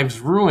and lives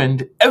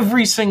ruined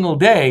every single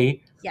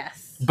day.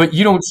 Yes. But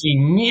you don't see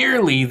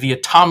nearly the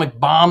atomic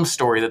bomb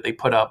story that they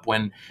put up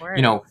when,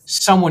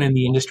 someone in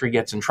the industry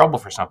gets in trouble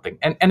for something.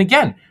 And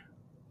again,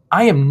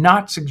 I am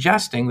not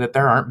suggesting that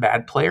there aren't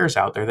bad players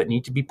out there that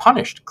need to be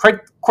punished.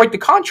 Quite the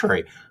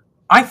contrary.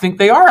 I think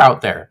they are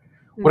out there.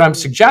 Mm-hmm. What I'm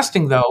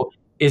suggesting, though,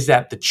 is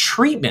that the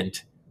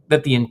treatment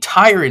that the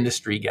entire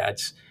industry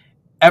gets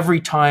every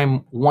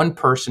time one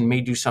person may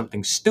do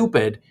something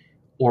stupid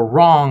or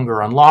wrong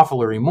or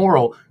unlawful or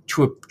immoral,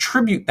 to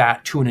attribute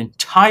that to an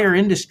entire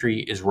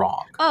industry is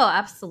wrong. Oh,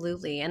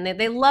 absolutely. And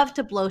they love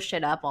to blow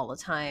shit up all the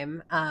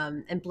time,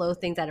 and blow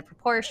things out of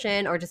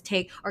proportion, or just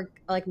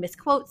like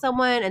misquote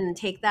someone and then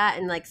take that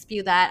and like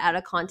spew that out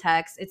of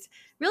context. It's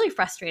really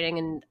frustrating.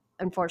 And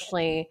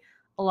unfortunately,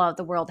 a lot of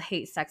the world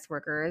hates sex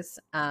workers.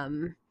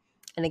 And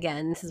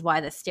again, this is why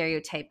the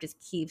stereotype just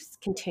keeps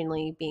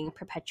continually being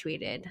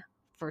perpetuated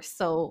for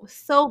so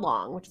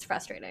long, which is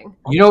frustrating.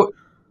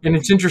 And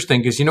it's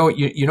interesting because you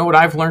know what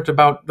I've learned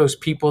about those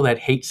people that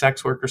hate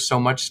sex workers so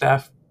much,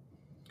 Steph?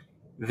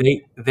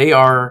 They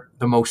are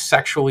the most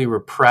sexually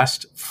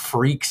repressed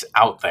freaks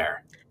out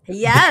there.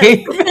 Yes.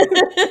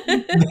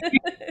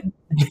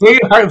 They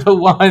are the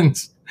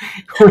ones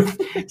with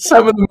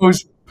some of the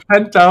most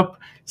pent up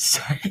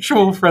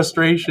sexual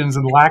frustrations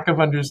and lack of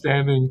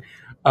understanding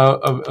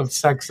of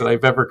sex that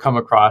I've ever come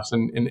across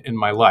in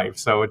my life.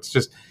 So it's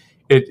just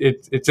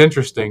it's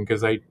interesting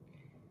because I'm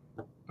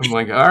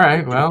like, all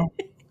right, well,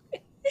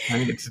 I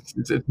mean,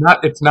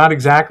 it's not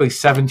exactly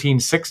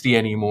 1760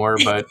 anymore,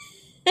 but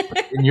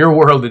in your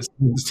world it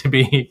seems to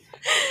be.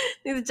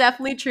 There's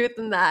definitely truth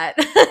in that.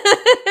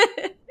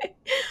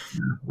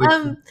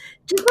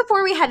 Just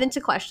before we head into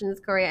questions,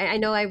 Corey, I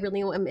know I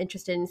really am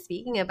interested in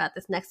speaking about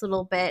this next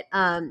little bit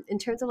in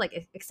terms of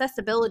like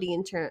accessibility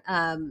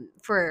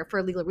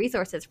for legal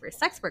resources for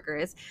sex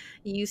workers.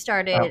 You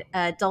started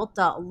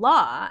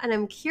Adult.Law, and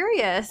I'm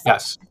curious.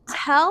 Yes.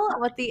 Tell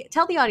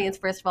the audience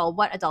first of all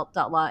what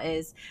Adult.Law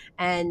is,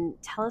 and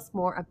tell us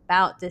more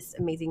about this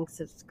amazing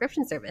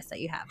subscription service that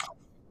you have.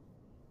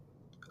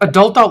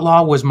 Adult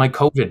Outlaw was my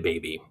COVID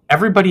baby.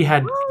 Everybody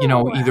had,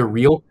 Oh.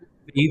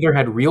 either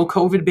had real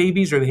COVID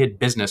babies or they had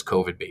business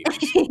COVID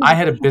babies. I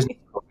had a business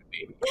COVID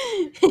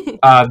baby.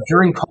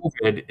 During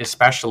COVID,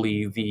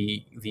 especially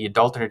the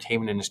adult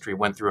entertainment industry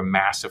went through a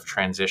massive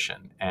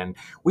transition, and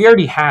we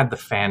already had the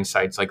fan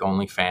sites like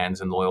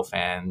OnlyFans and Loyal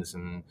Fans,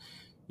 and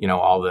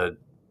all the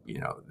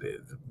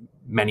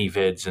many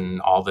vids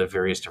and all the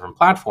various different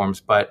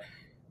platforms. But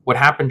what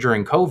happened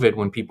during COVID,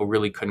 when people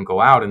really couldn't go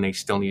out and they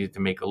still needed to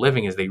make a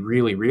living, is they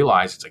really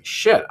realized it's like,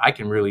 shit, I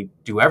can really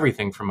do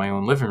everything from my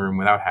own living room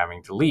without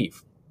having to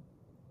leave.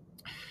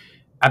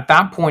 At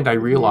that point, I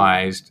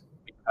realized,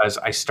 because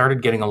I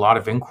started getting a lot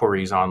of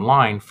inquiries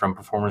online from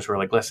performers who were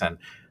like, listen,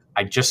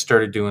 I just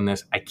started doing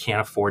this. I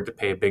can't afford to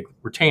pay a big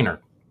retainer.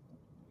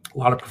 A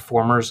lot of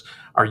performers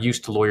are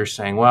used to lawyers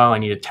saying, well, I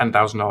need a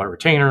 $10,000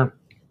 retainer,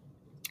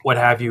 what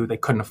have you. They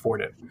couldn't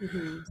afford it.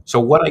 Mm-hmm. So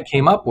what I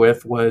came up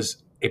with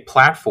was a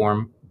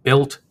platform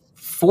built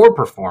for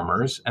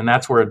performers, and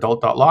that's where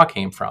Adult.law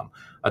came from.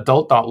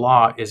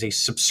 Adult.law is a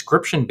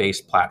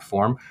subscription-based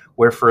platform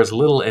where for as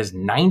little as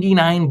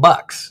 $99,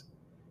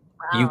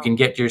 Wow. you can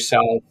get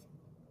yourself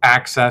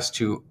access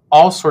to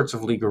all sorts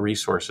of legal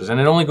resources, and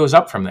it only goes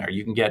up from there.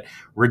 You can get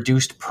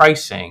reduced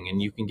pricing,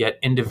 and you can get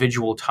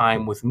individual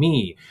time with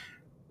me,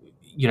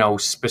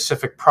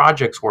 specific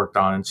projects worked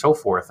on, and so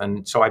forth.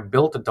 And so I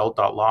built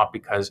Adult.law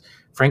because,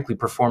 frankly,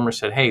 performers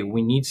said, hey,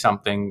 we need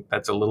something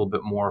that's a little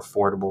bit more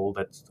affordable,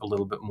 that's a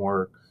little bit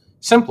more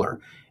simpler.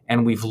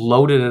 And we've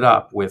loaded it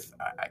up with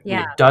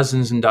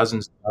dozens and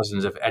dozens and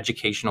dozens of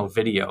educational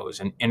videos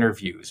and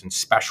interviews and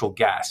special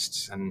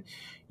guests and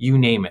you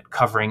name it,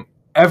 covering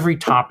every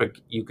topic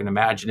you can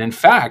imagine. In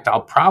fact,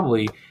 I'll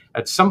probably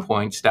at some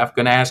point, Steph,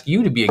 going to ask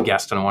you to be a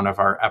guest on one of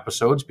our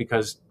episodes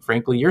because,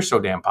 frankly, you're so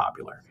damn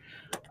popular.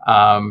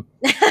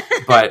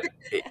 But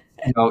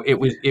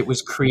it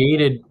was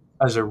created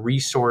as a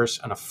resource,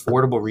 an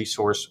affordable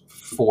resource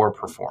for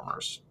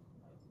performers.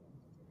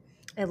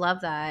 I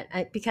love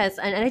that because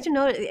I didn't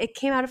know it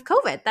came out of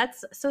COVID.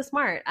 That's so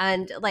smart.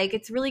 And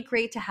it's really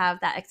great to have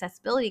that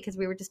accessibility because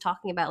we were just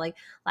talking about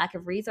lack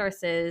of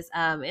resources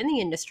in the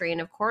industry.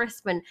 And of course,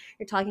 when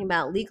you're talking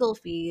about legal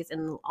fees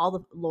and all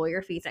the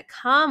lawyer fees that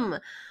come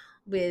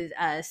with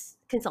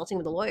consulting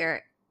with a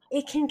lawyer,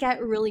 it can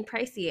get really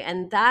pricey,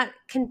 and that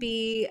can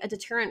be a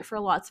deterrent for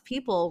lots of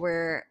people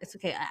where it's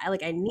okay.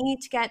 I need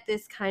to get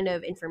this kind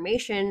of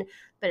information,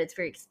 but it's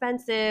very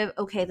expensive.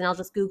 Okay, then I'll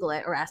just Google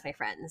it or ask my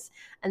friends.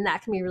 And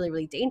that can be really,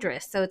 really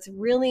dangerous. So it's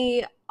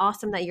really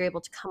awesome that you're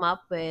able to come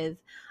up with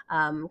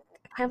kind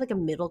of like a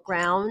middle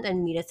ground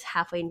and meet us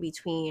halfway in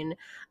between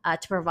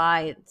to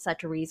provide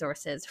such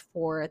resources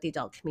for the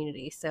adult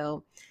community.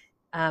 So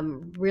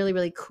really,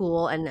 really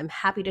cool. And I'm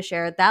happy to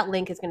share that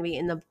link is going to be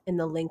in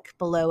the link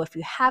below if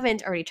you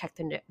haven't already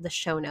checked the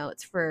show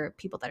notes for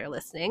people that are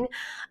listening.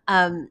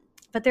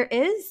 But there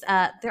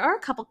are a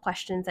couple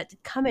questions that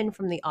did come in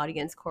from the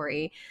audience,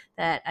 Corey,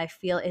 that I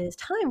feel it is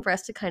time for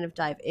us to kind of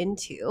dive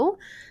into.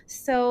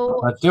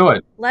 So let's do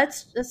it.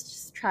 Let's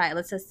just try.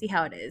 Let's just see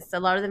how it is. So a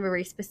lot of them are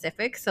very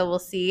specific, so we'll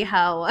see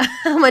how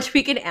much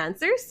we can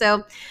answer.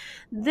 So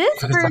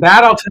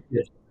that I'll tell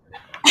you.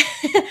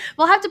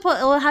 We'll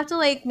have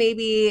to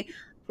maybe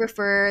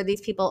refer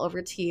these people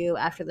over to you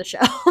after the show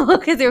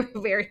because they're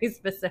very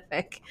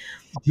specific.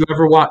 Do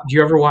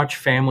you ever watch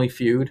Family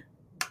Feud?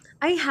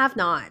 I have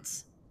not.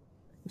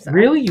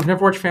 Really? You've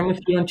never watched Family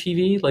Feud on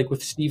TV, like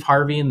with Steve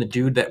Harvey and the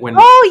dude that went?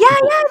 Oh yeah,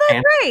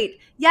 that's right.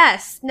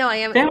 Yes, no, I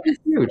am. Family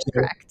Feud,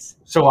 correct.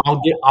 So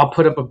I'll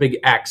put up a big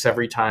X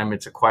every time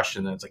it's a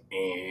question that's like,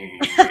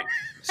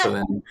 so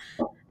then.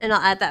 And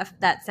I'll add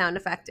that sound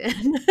effect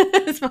in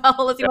as well,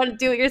 unless you want to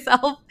do it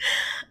yourself.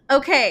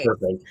 Okay.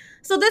 Perfect.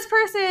 So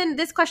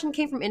this question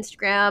came from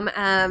Instagram,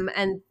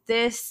 and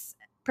this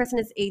person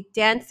is a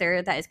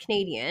dancer that is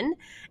Canadian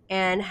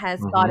and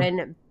has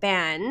gotten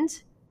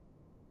banned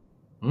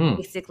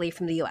basically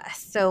from the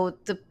US. So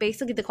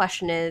basically the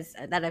question is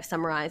that I've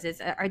summarized is,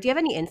 do you have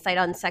any insight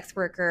on sex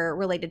worker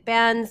related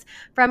bans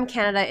from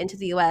Canada into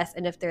the US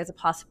and if there's a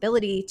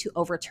possibility to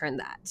overturn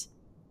that?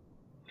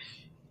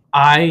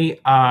 I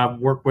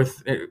work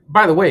with,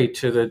 by the way,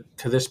 to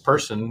this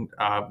person,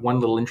 one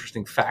little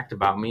interesting fact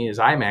about me is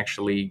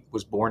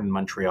was born in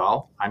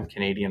Montreal. I'm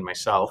Canadian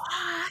myself.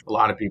 A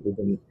lot of people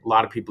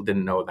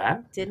didn't know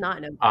that. Did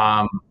not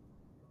know.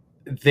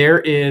 There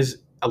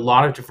is a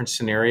lot of different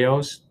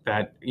scenarios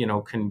that,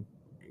 can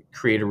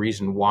create a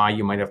reason why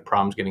you might have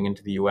problems getting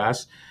into the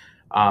US.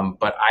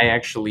 But I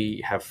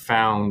actually have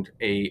found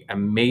an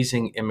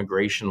amazing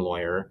immigration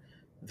lawyer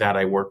that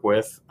I work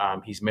with.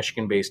 He's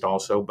Michigan-based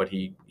also, but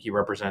he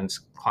represents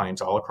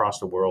clients all across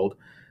the world.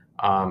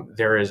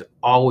 There is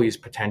always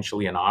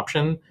potentially an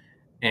option.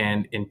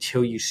 And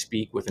until you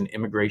speak with an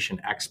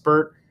immigration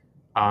expert,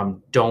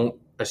 don't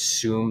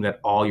assume that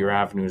all your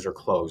avenues are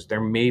closed. There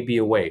may be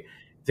a way.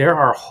 There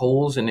are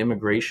holes in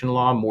immigration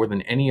law more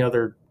than any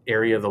other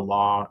area of the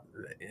law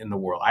in the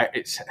world.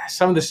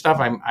 Some of this stuff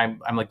I'm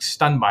like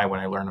stunned by when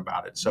I learn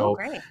about it. So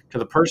to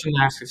the person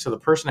asking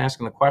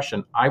the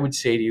question, I would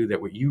say to you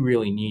that what you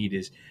really need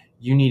is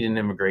you need an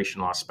immigration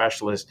law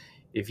specialist.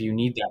 If you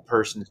need that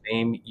person's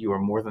name, you are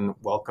more than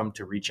welcome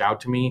to reach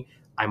out to me.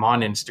 I'm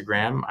on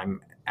Instagram.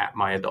 I'm at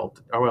my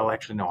adult. Oh, well,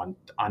 actually, no.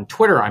 On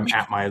Twitter, I'm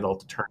at my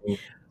adult attorney.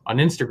 On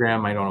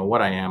Instagram, I don't know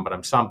what I am, but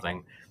I'm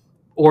something.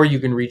 Or you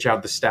can reach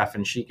out to Steph,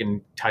 and she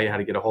can tell you how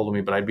to get a hold of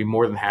me. But I'd be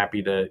more than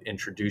happy to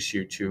introduce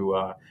you to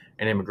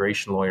an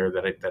immigration lawyer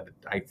that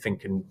I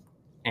think can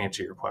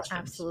answer your questions.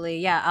 Absolutely.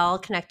 Yeah, I'll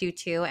connect you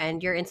too.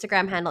 And your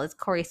Instagram handle is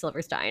Corey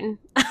Silverstein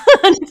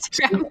on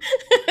Instagram.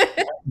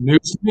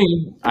 News to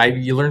me.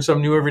 You learn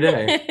something new every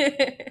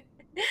day.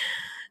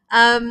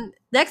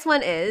 Next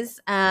one is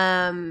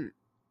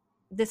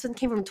this one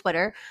came from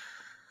Twitter.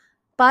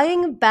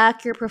 Buying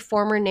back your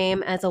performer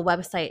name as a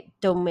website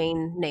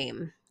domain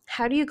name.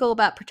 How do you go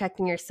about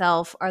protecting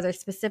yourself? Are there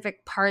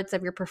specific parts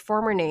of your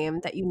performer name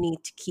that you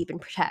need to keep and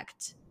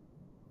protect?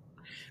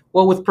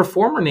 Well, with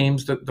performer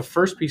names, the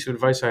first piece of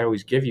advice I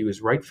always give you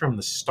is right from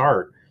the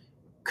start,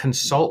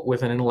 consult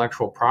with an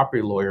intellectual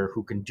property lawyer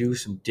who can do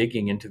some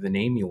digging into the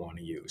name you want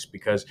to use,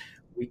 because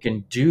we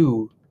can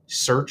do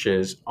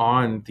searches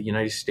on the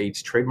United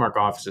States Trademark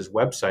Office's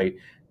website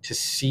to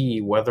see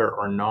whether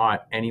or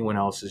not anyone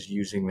else is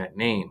using that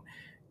name.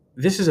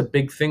 This is a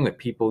big thing that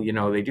people,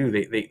 they do.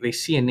 They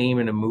see a name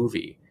in a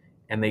movie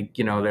and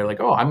they're like,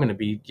 oh, I'm going to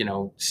be,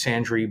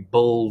 Sandry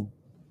Bull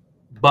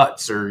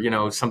Butts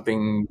or,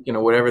 something,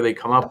 whatever they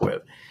come up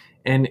with.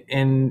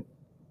 And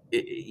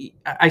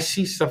I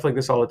see stuff like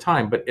this all the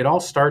time, but it all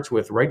starts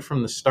with right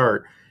from the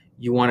start,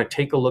 you want to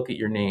take a look at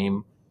your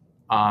name.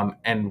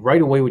 And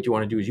right away, what you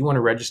want to do is you want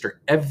to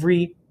register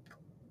every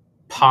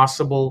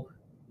possible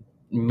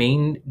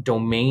main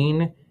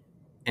domain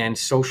and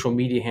social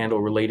media handle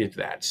related to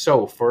that.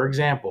 So, for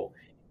example,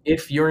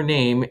 if your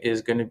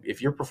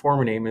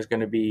performer name is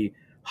going to be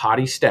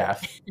Hottie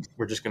Steph,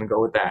 we're just going to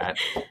go with that.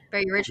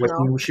 Very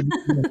original.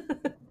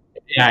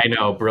 Yeah, I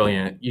know.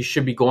 Brilliant. You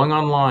should be going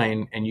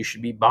online and you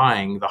should be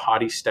buying the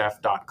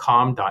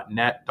hottiesteph.com,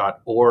 .net,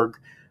 .org,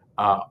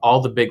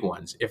 all the big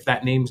ones. If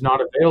that name's not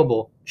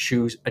available,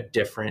 choose a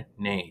different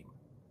name.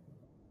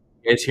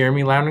 You guys hear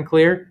me loud and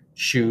clear?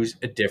 Choose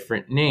a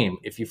different name.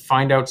 If you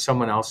find out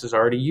someone else is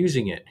already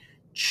using it,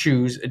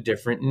 choose a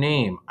different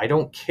name. I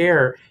don't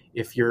care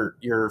if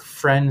your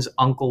friend's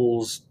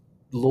uncle's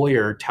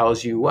lawyer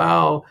tells you,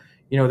 well,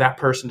 that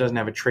person doesn't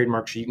have a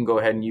trademark, so you can go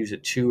ahead and use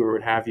it too, or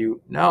what have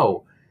you.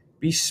 No,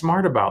 be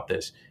smart about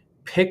this.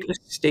 Pick a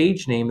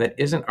stage name that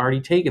isn't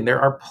already taken.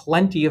 There are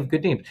plenty of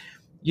good names.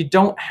 You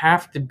don't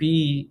have to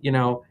be,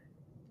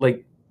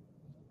 like,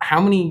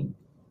 how many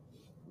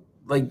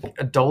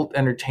adult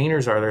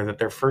entertainers are there that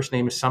their first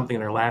name is something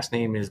and their last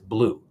name is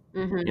Blue?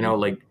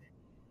 Mm-hmm.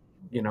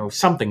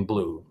 Something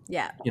Blue.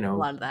 Yeah, a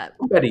lot of that.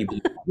 Betty Blue,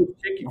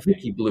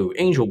 Vicky Blue,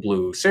 Angel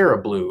Blue, Sarah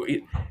Blue.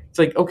 It's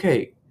like,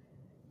 okay,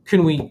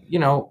 can we,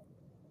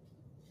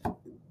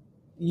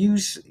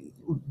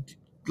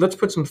 let's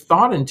put some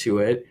thought into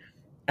it,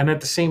 and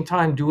at the same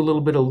time do a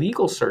little bit of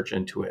legal search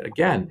into it.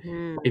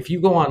 Again, if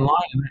you go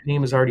online and that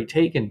name is already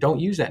taken, don't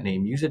use that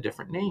name. Use a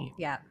different name.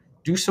 Yeah.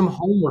 Do some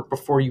homework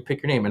before you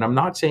pick your name. And I'm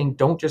not saying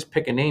don't just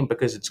pick a name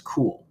because it's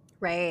cool.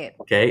 Right.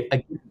 Okay.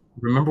 Again,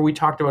 remember we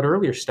talked about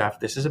earlier,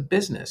 Steph, this is a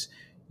business.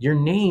 Your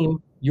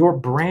name, your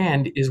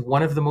brand is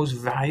one of the most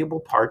valuable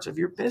parts of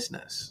your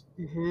business.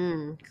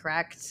 Mm-hmm.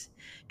 Correct.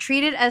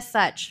 Treat it as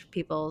such,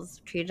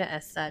 peoples. Treat it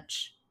as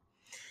such.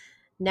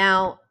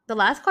 Now, the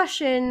last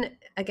question,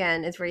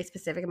 again, is very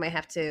specific. I might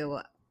have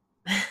to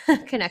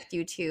connect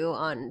you to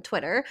on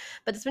Twitter,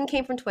 but this one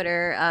came from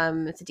Twitter.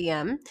 It's a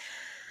DM.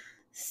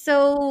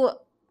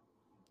 So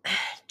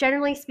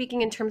generally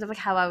speaking, in terms of like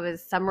how I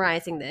was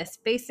summarizing this,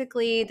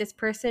 basically this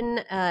person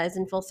is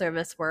in full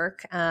service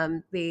work.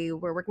 They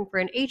were working for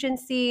an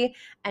agency,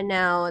 and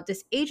now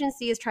this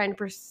agency is trying to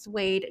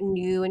persuade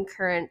new and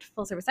current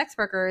full service sex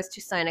workers to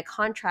sign a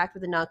contract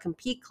with a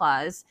non-compete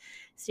clause,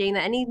 stating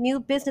that any new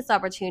business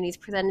opportunities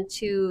presented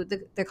to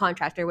the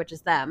contractor, which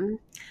is them,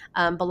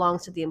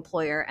 belongs to the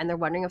employer, and they're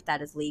wondering if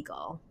that is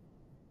legal.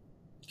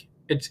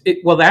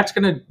 Well, that's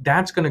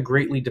gonna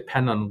greatly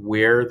depend on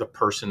where the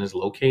person is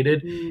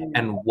located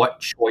and what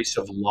choice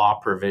of law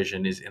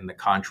provision is in the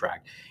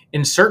contract.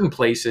 In certain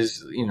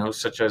places,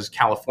 such as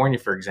California,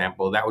 for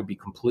example, that would be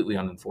completely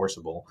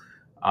unenforceable.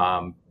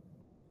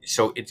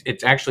 So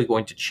it's actually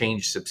going to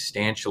change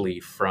substantially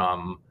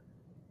from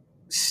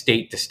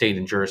state to state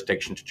and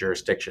jurisdiction to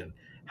jurisdiction.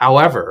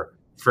 However,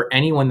 for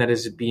anyone that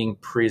is being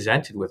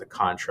presented with a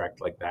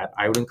contract like that,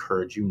 I would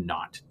encourage you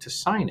not to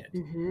sign it.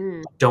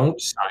 Mm-hmm.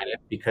 Don't sign it,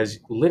 because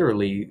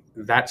literally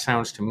that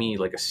sounds to me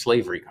like a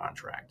slavery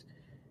contract.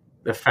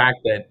 The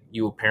fact that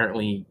you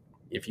apparently,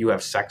 if you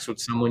have sex with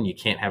someone, you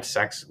can't have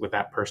sex with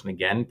that person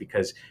again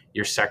because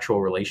your sexual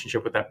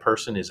relationship with that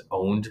person is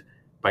owned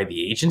by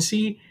the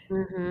agency.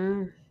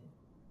 Mm-hmm.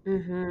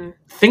 Mm-hmm.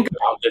 Think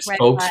about this,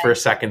 folks, for a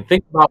second.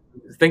 Think about.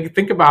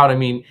 Think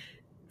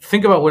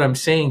about what I'm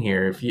saying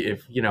here.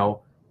 If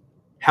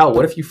hell,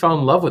 what if you fell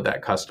in love with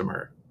that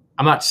customer?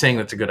 I'm not saying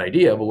that's a good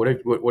idea, but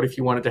what if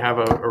you wanted to have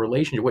a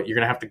relationship? What, you're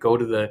going to have to go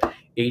to the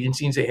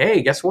agency and say,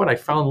 hey, guess what? I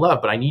fell in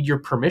love, but I need your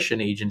permission,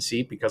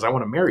 agency, because I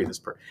want to marry this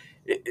person.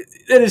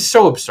 it is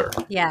so absurd.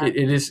 Yeah.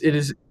 It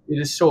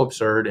is so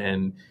absurd.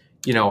 And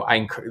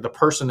the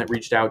person that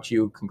reached out to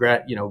you,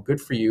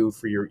 good for you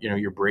for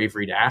your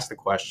bravery to ask the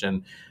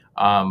question.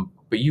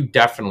 But you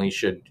definitely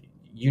should.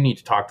 You need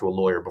to talk to a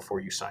lawyer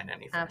before you sign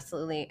anything.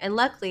 Absolutely. And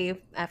luckily,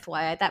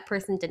 FYI, that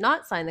person did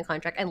not sign the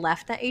contract and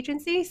left that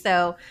agency.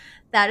 So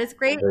that is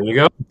great. There you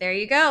go. There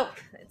you go.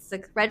 It's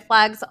like red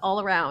flags all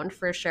around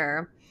for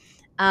sure.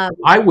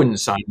 I wouldn't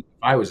sign it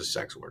if I was a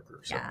sex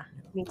worker. So. Yeah,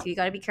 me too. You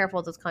got to be careful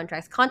with those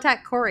contracts.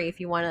 Contact Corey if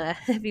you want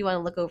to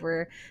look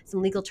over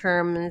some legal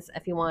terms.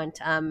 If you want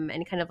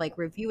any kind of like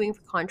reviewing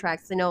for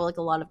contracts. I know like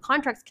a lot of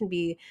contracts can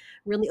be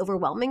really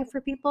overwhelming for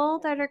people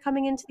that are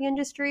coming into the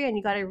industry, and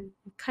you got to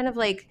kind of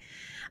like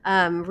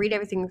read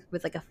everything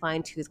with like a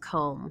fine-tooth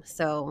comb.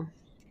 So.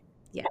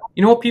 Yeah.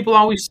 You know what people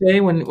always say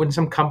when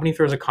some company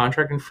throws a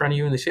contract in front of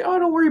you and they say, "Oh,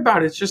 don't worry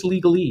about it. It's just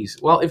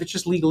legalese." Well, if it's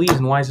just legalese,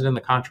 then why is it in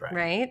the contract?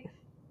 Right.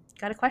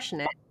 Got to question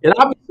it.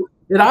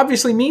 It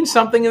obviously means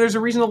something, and there's a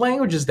reason the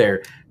language is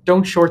there.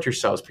 Don't short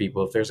yourselves,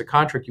 people. If there's a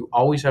contract, you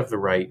always have the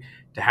right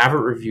to have it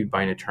reviewed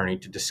by an attorney,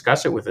 to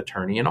discuss it with an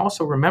attorney. And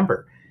also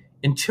remember,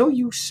 until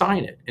you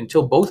sign it,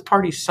 until both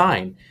parties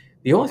sign,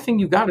 the only thing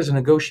you got is a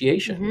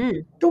negotiation. Mm-hmm.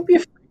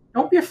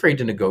 Don't be afraid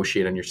to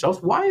negotiate on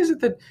yourselves. Why is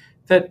it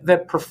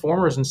that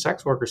performers and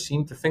sex workers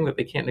seem to think that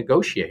they can't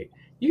negotiate?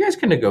 You guys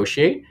can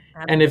negotiate.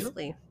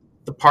 Absolutely. And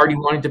if the party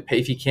wanted to pay,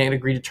 if you can't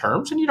agree to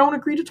terms, and you don't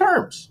agree to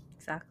terms.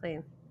 Exactly.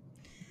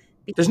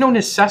 There's no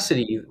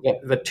necessity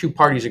that two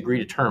parties agree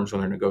to terms when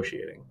they're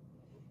negotiating.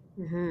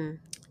 Mm-hmm.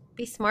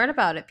 Be smart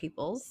about it,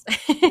 peoples.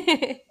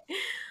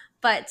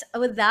 But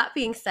with that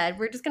being said,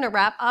 we're just going to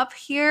wrap up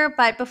here.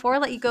 But before I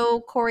let you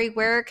go, Corey,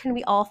 where can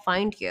we all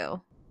find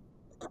you?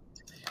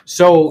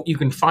 So you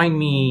can find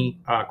me,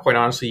 quite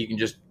honestly, you can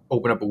just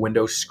open up a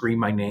window, scream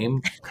my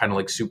name, kind of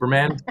like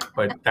Superman,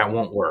 but that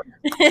won't work.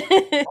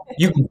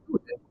 You can do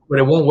it, but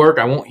it won't work.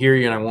 I won't hear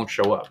you and I won't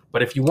show up.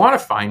 But if you want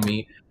to find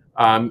me,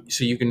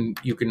 so you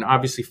can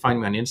obviously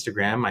find me on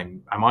Instagram.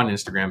 I'm on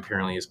Instagram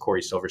apparently as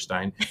Corey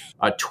Silverstein.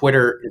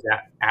 Twitter is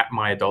at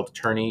my adult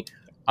attorney.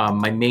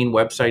 My main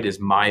website is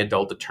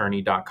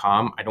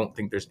myadultattorney.com. I don't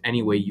think there's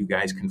any way you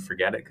guys can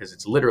forget it because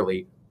it's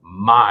literally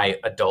my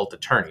adult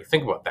attorney.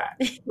 Think about that.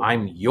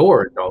 I'm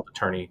your adult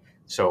attorney,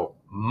 so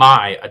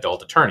my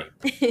adult attorney.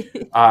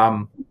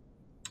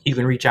 You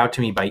can reach out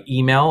to me by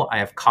email. I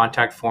have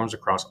contact forms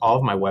across all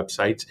of my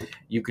websites.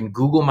 You can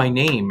Google my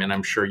name, and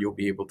I'm sure you'll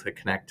be able to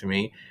connect to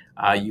me.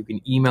 You can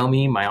email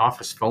me. My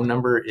office phone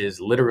number is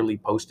literally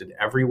posted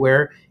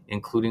everywhere,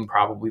 including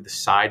probably the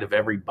side of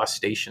every bus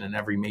station in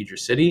every major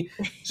city.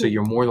 So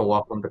you're more than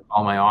welcome to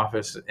call my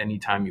office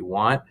anytime you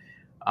want.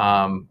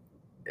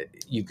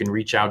 You can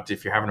reach out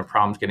if you're having a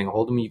problem getting a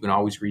hold of me. You can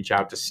always reach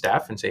out to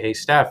Steph and say, "Hey,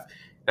 Steph,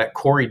 that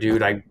Corey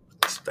dude, I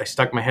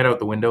stuck my head out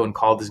the window and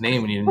called his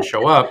name and he didn't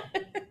show up."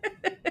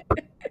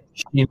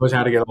 She knows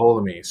how to get a hold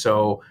of me.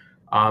 So,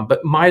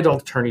 but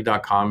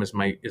myadultattorney.com is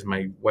my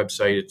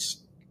website.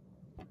 It's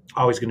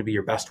always going to be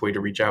your best way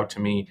to reach out to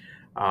me.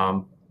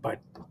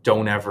 But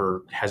don't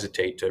ever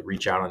hesitate to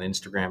reach out on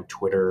Instagram,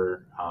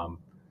 Twitter,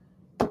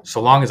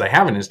 so long as I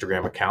have an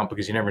Instagram account,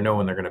 because you never know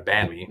when they're going to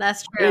ban me.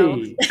 That's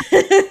true.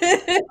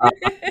 Hey.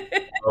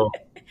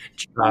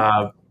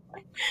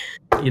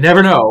 You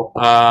never know.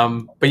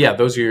 But yeah,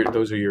 those are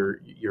your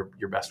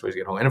best ways to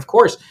get home. And of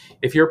course,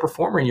 if you're a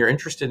performer and you're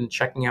interested in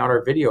checking out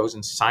our videos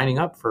and signing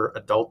up for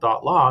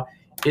adult.law,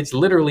 it's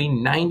literally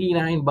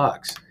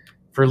 $99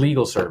 for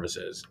legal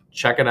services.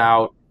 Check it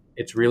out.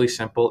 It's really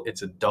simple.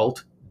 It's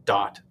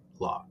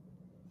adult.law,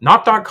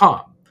 not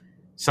 .com.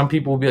 Some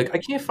people will be like, "I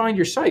can't find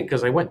your site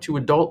because I went to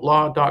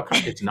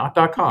adultlaw.com. It's not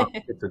 .com.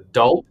 It's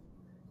adult.law.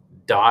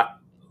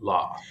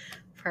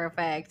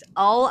 Perfect.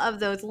 All of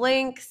those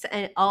links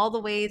and all the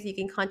ways you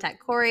can contact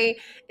Corey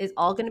is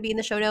all going to be in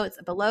the show notes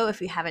below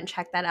if you haven't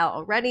checked that out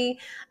already.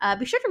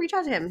 Be sure to reach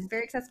out to him.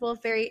 Very accessible,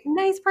 very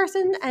nice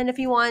person. And if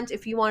you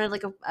wanted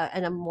like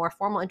a more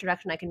formal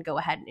introduction, I can go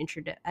ahead and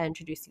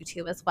introduce you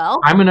to as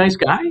well. I'm a nice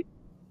guy.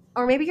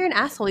 Or maybe you're an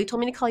asshole. You told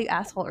me to call you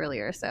asshole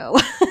earlier, so.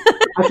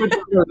 I thought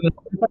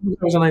I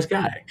was a nice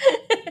guy.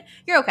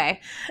 You're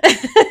okay.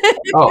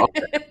 Oh,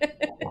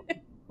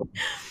 okay.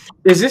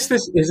 Is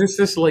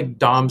this like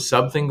Dom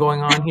sub thing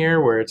going on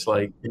here where it's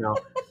like,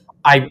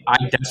 I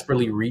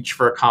desperately reach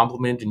for a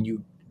compliment and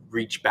you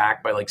reach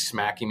back by like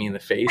smacking me in the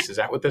face? Is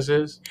that what this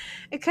is?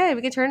 It could.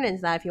 We could turn it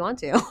into that if you want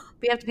to. But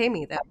you have to pay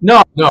me though.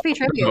 No.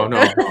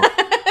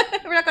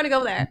 We're not going to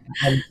go there.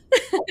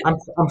 I'm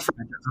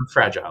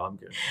fragile. I'm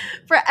good.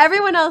 For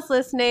everyone else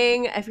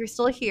listening, if you're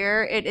still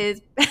here, it is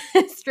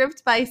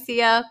Stripped by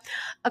Sia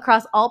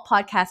across all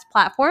podcast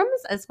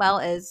platforms, as well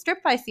as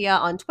Stripped by Sia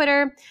on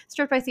Twitter,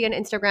 Stripped by Sia on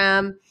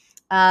Instagram.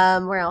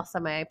 Where else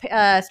am I?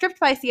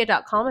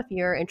 StrippedBySia.com if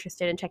you're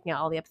interested in checking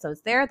out all the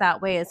episodes there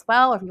that way as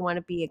well. Or if you want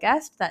to be a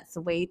guest, that's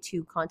a way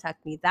to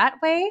contact me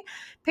that way.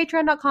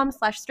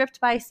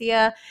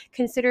 Patreon.com/StrippedBySia.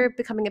 Consider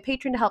becoming a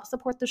patron to help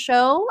support the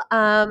show.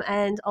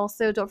 And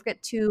also don't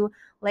forget to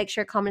Like,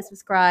 share, comment,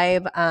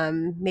 subscribe.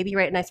 Maybe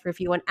write a nice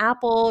review on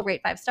Apple,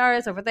 rate 5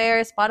 stars over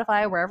there,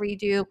 Spotify, wherever you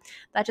do.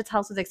 That just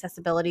helps with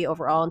accessibility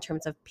overall in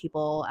terms of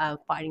people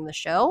finding the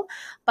show.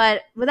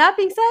 But with that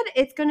being said,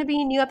 it's going to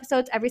be new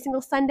episodes every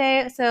single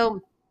Sunday.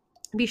 So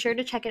be sure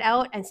to check it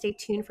out and stay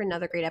tuned for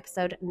another great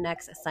episode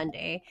next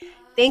Sunday.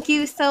 Thank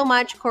you so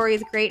much, Corey.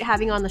 It's great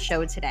having you on the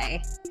show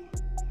today.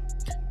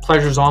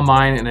 Pleasure's all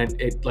mine, and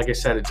it like I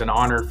said, it's an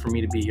honor for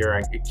me to be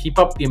here. Keep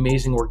up the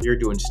amazing work you're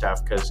doing,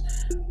 Steph, because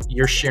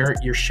you're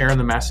sharing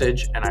the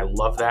message, and I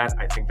love that.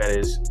 I think that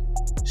is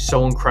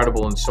so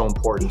incredible and so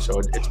important. So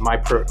it's my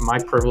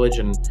privilege,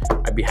 and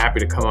I'd be happy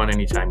to come on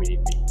anytime you need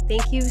me.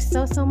 Thank you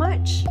so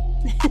much.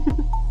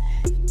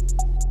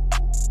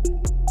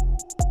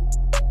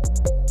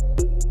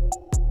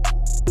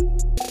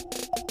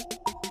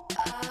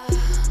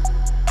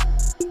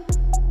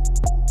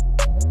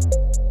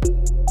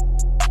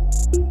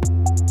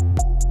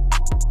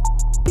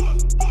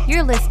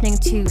 You're listening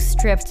to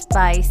Stripped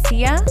by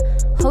Sia,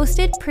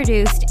 hosted,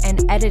 produced,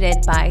 and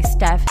edited by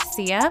Steph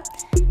Sia,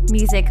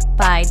 music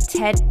by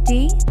Ted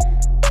D,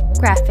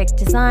 graphic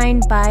design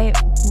by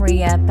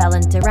Maria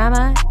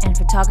Bellandarama, and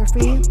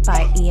photography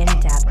by Ian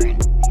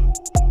Dabrin.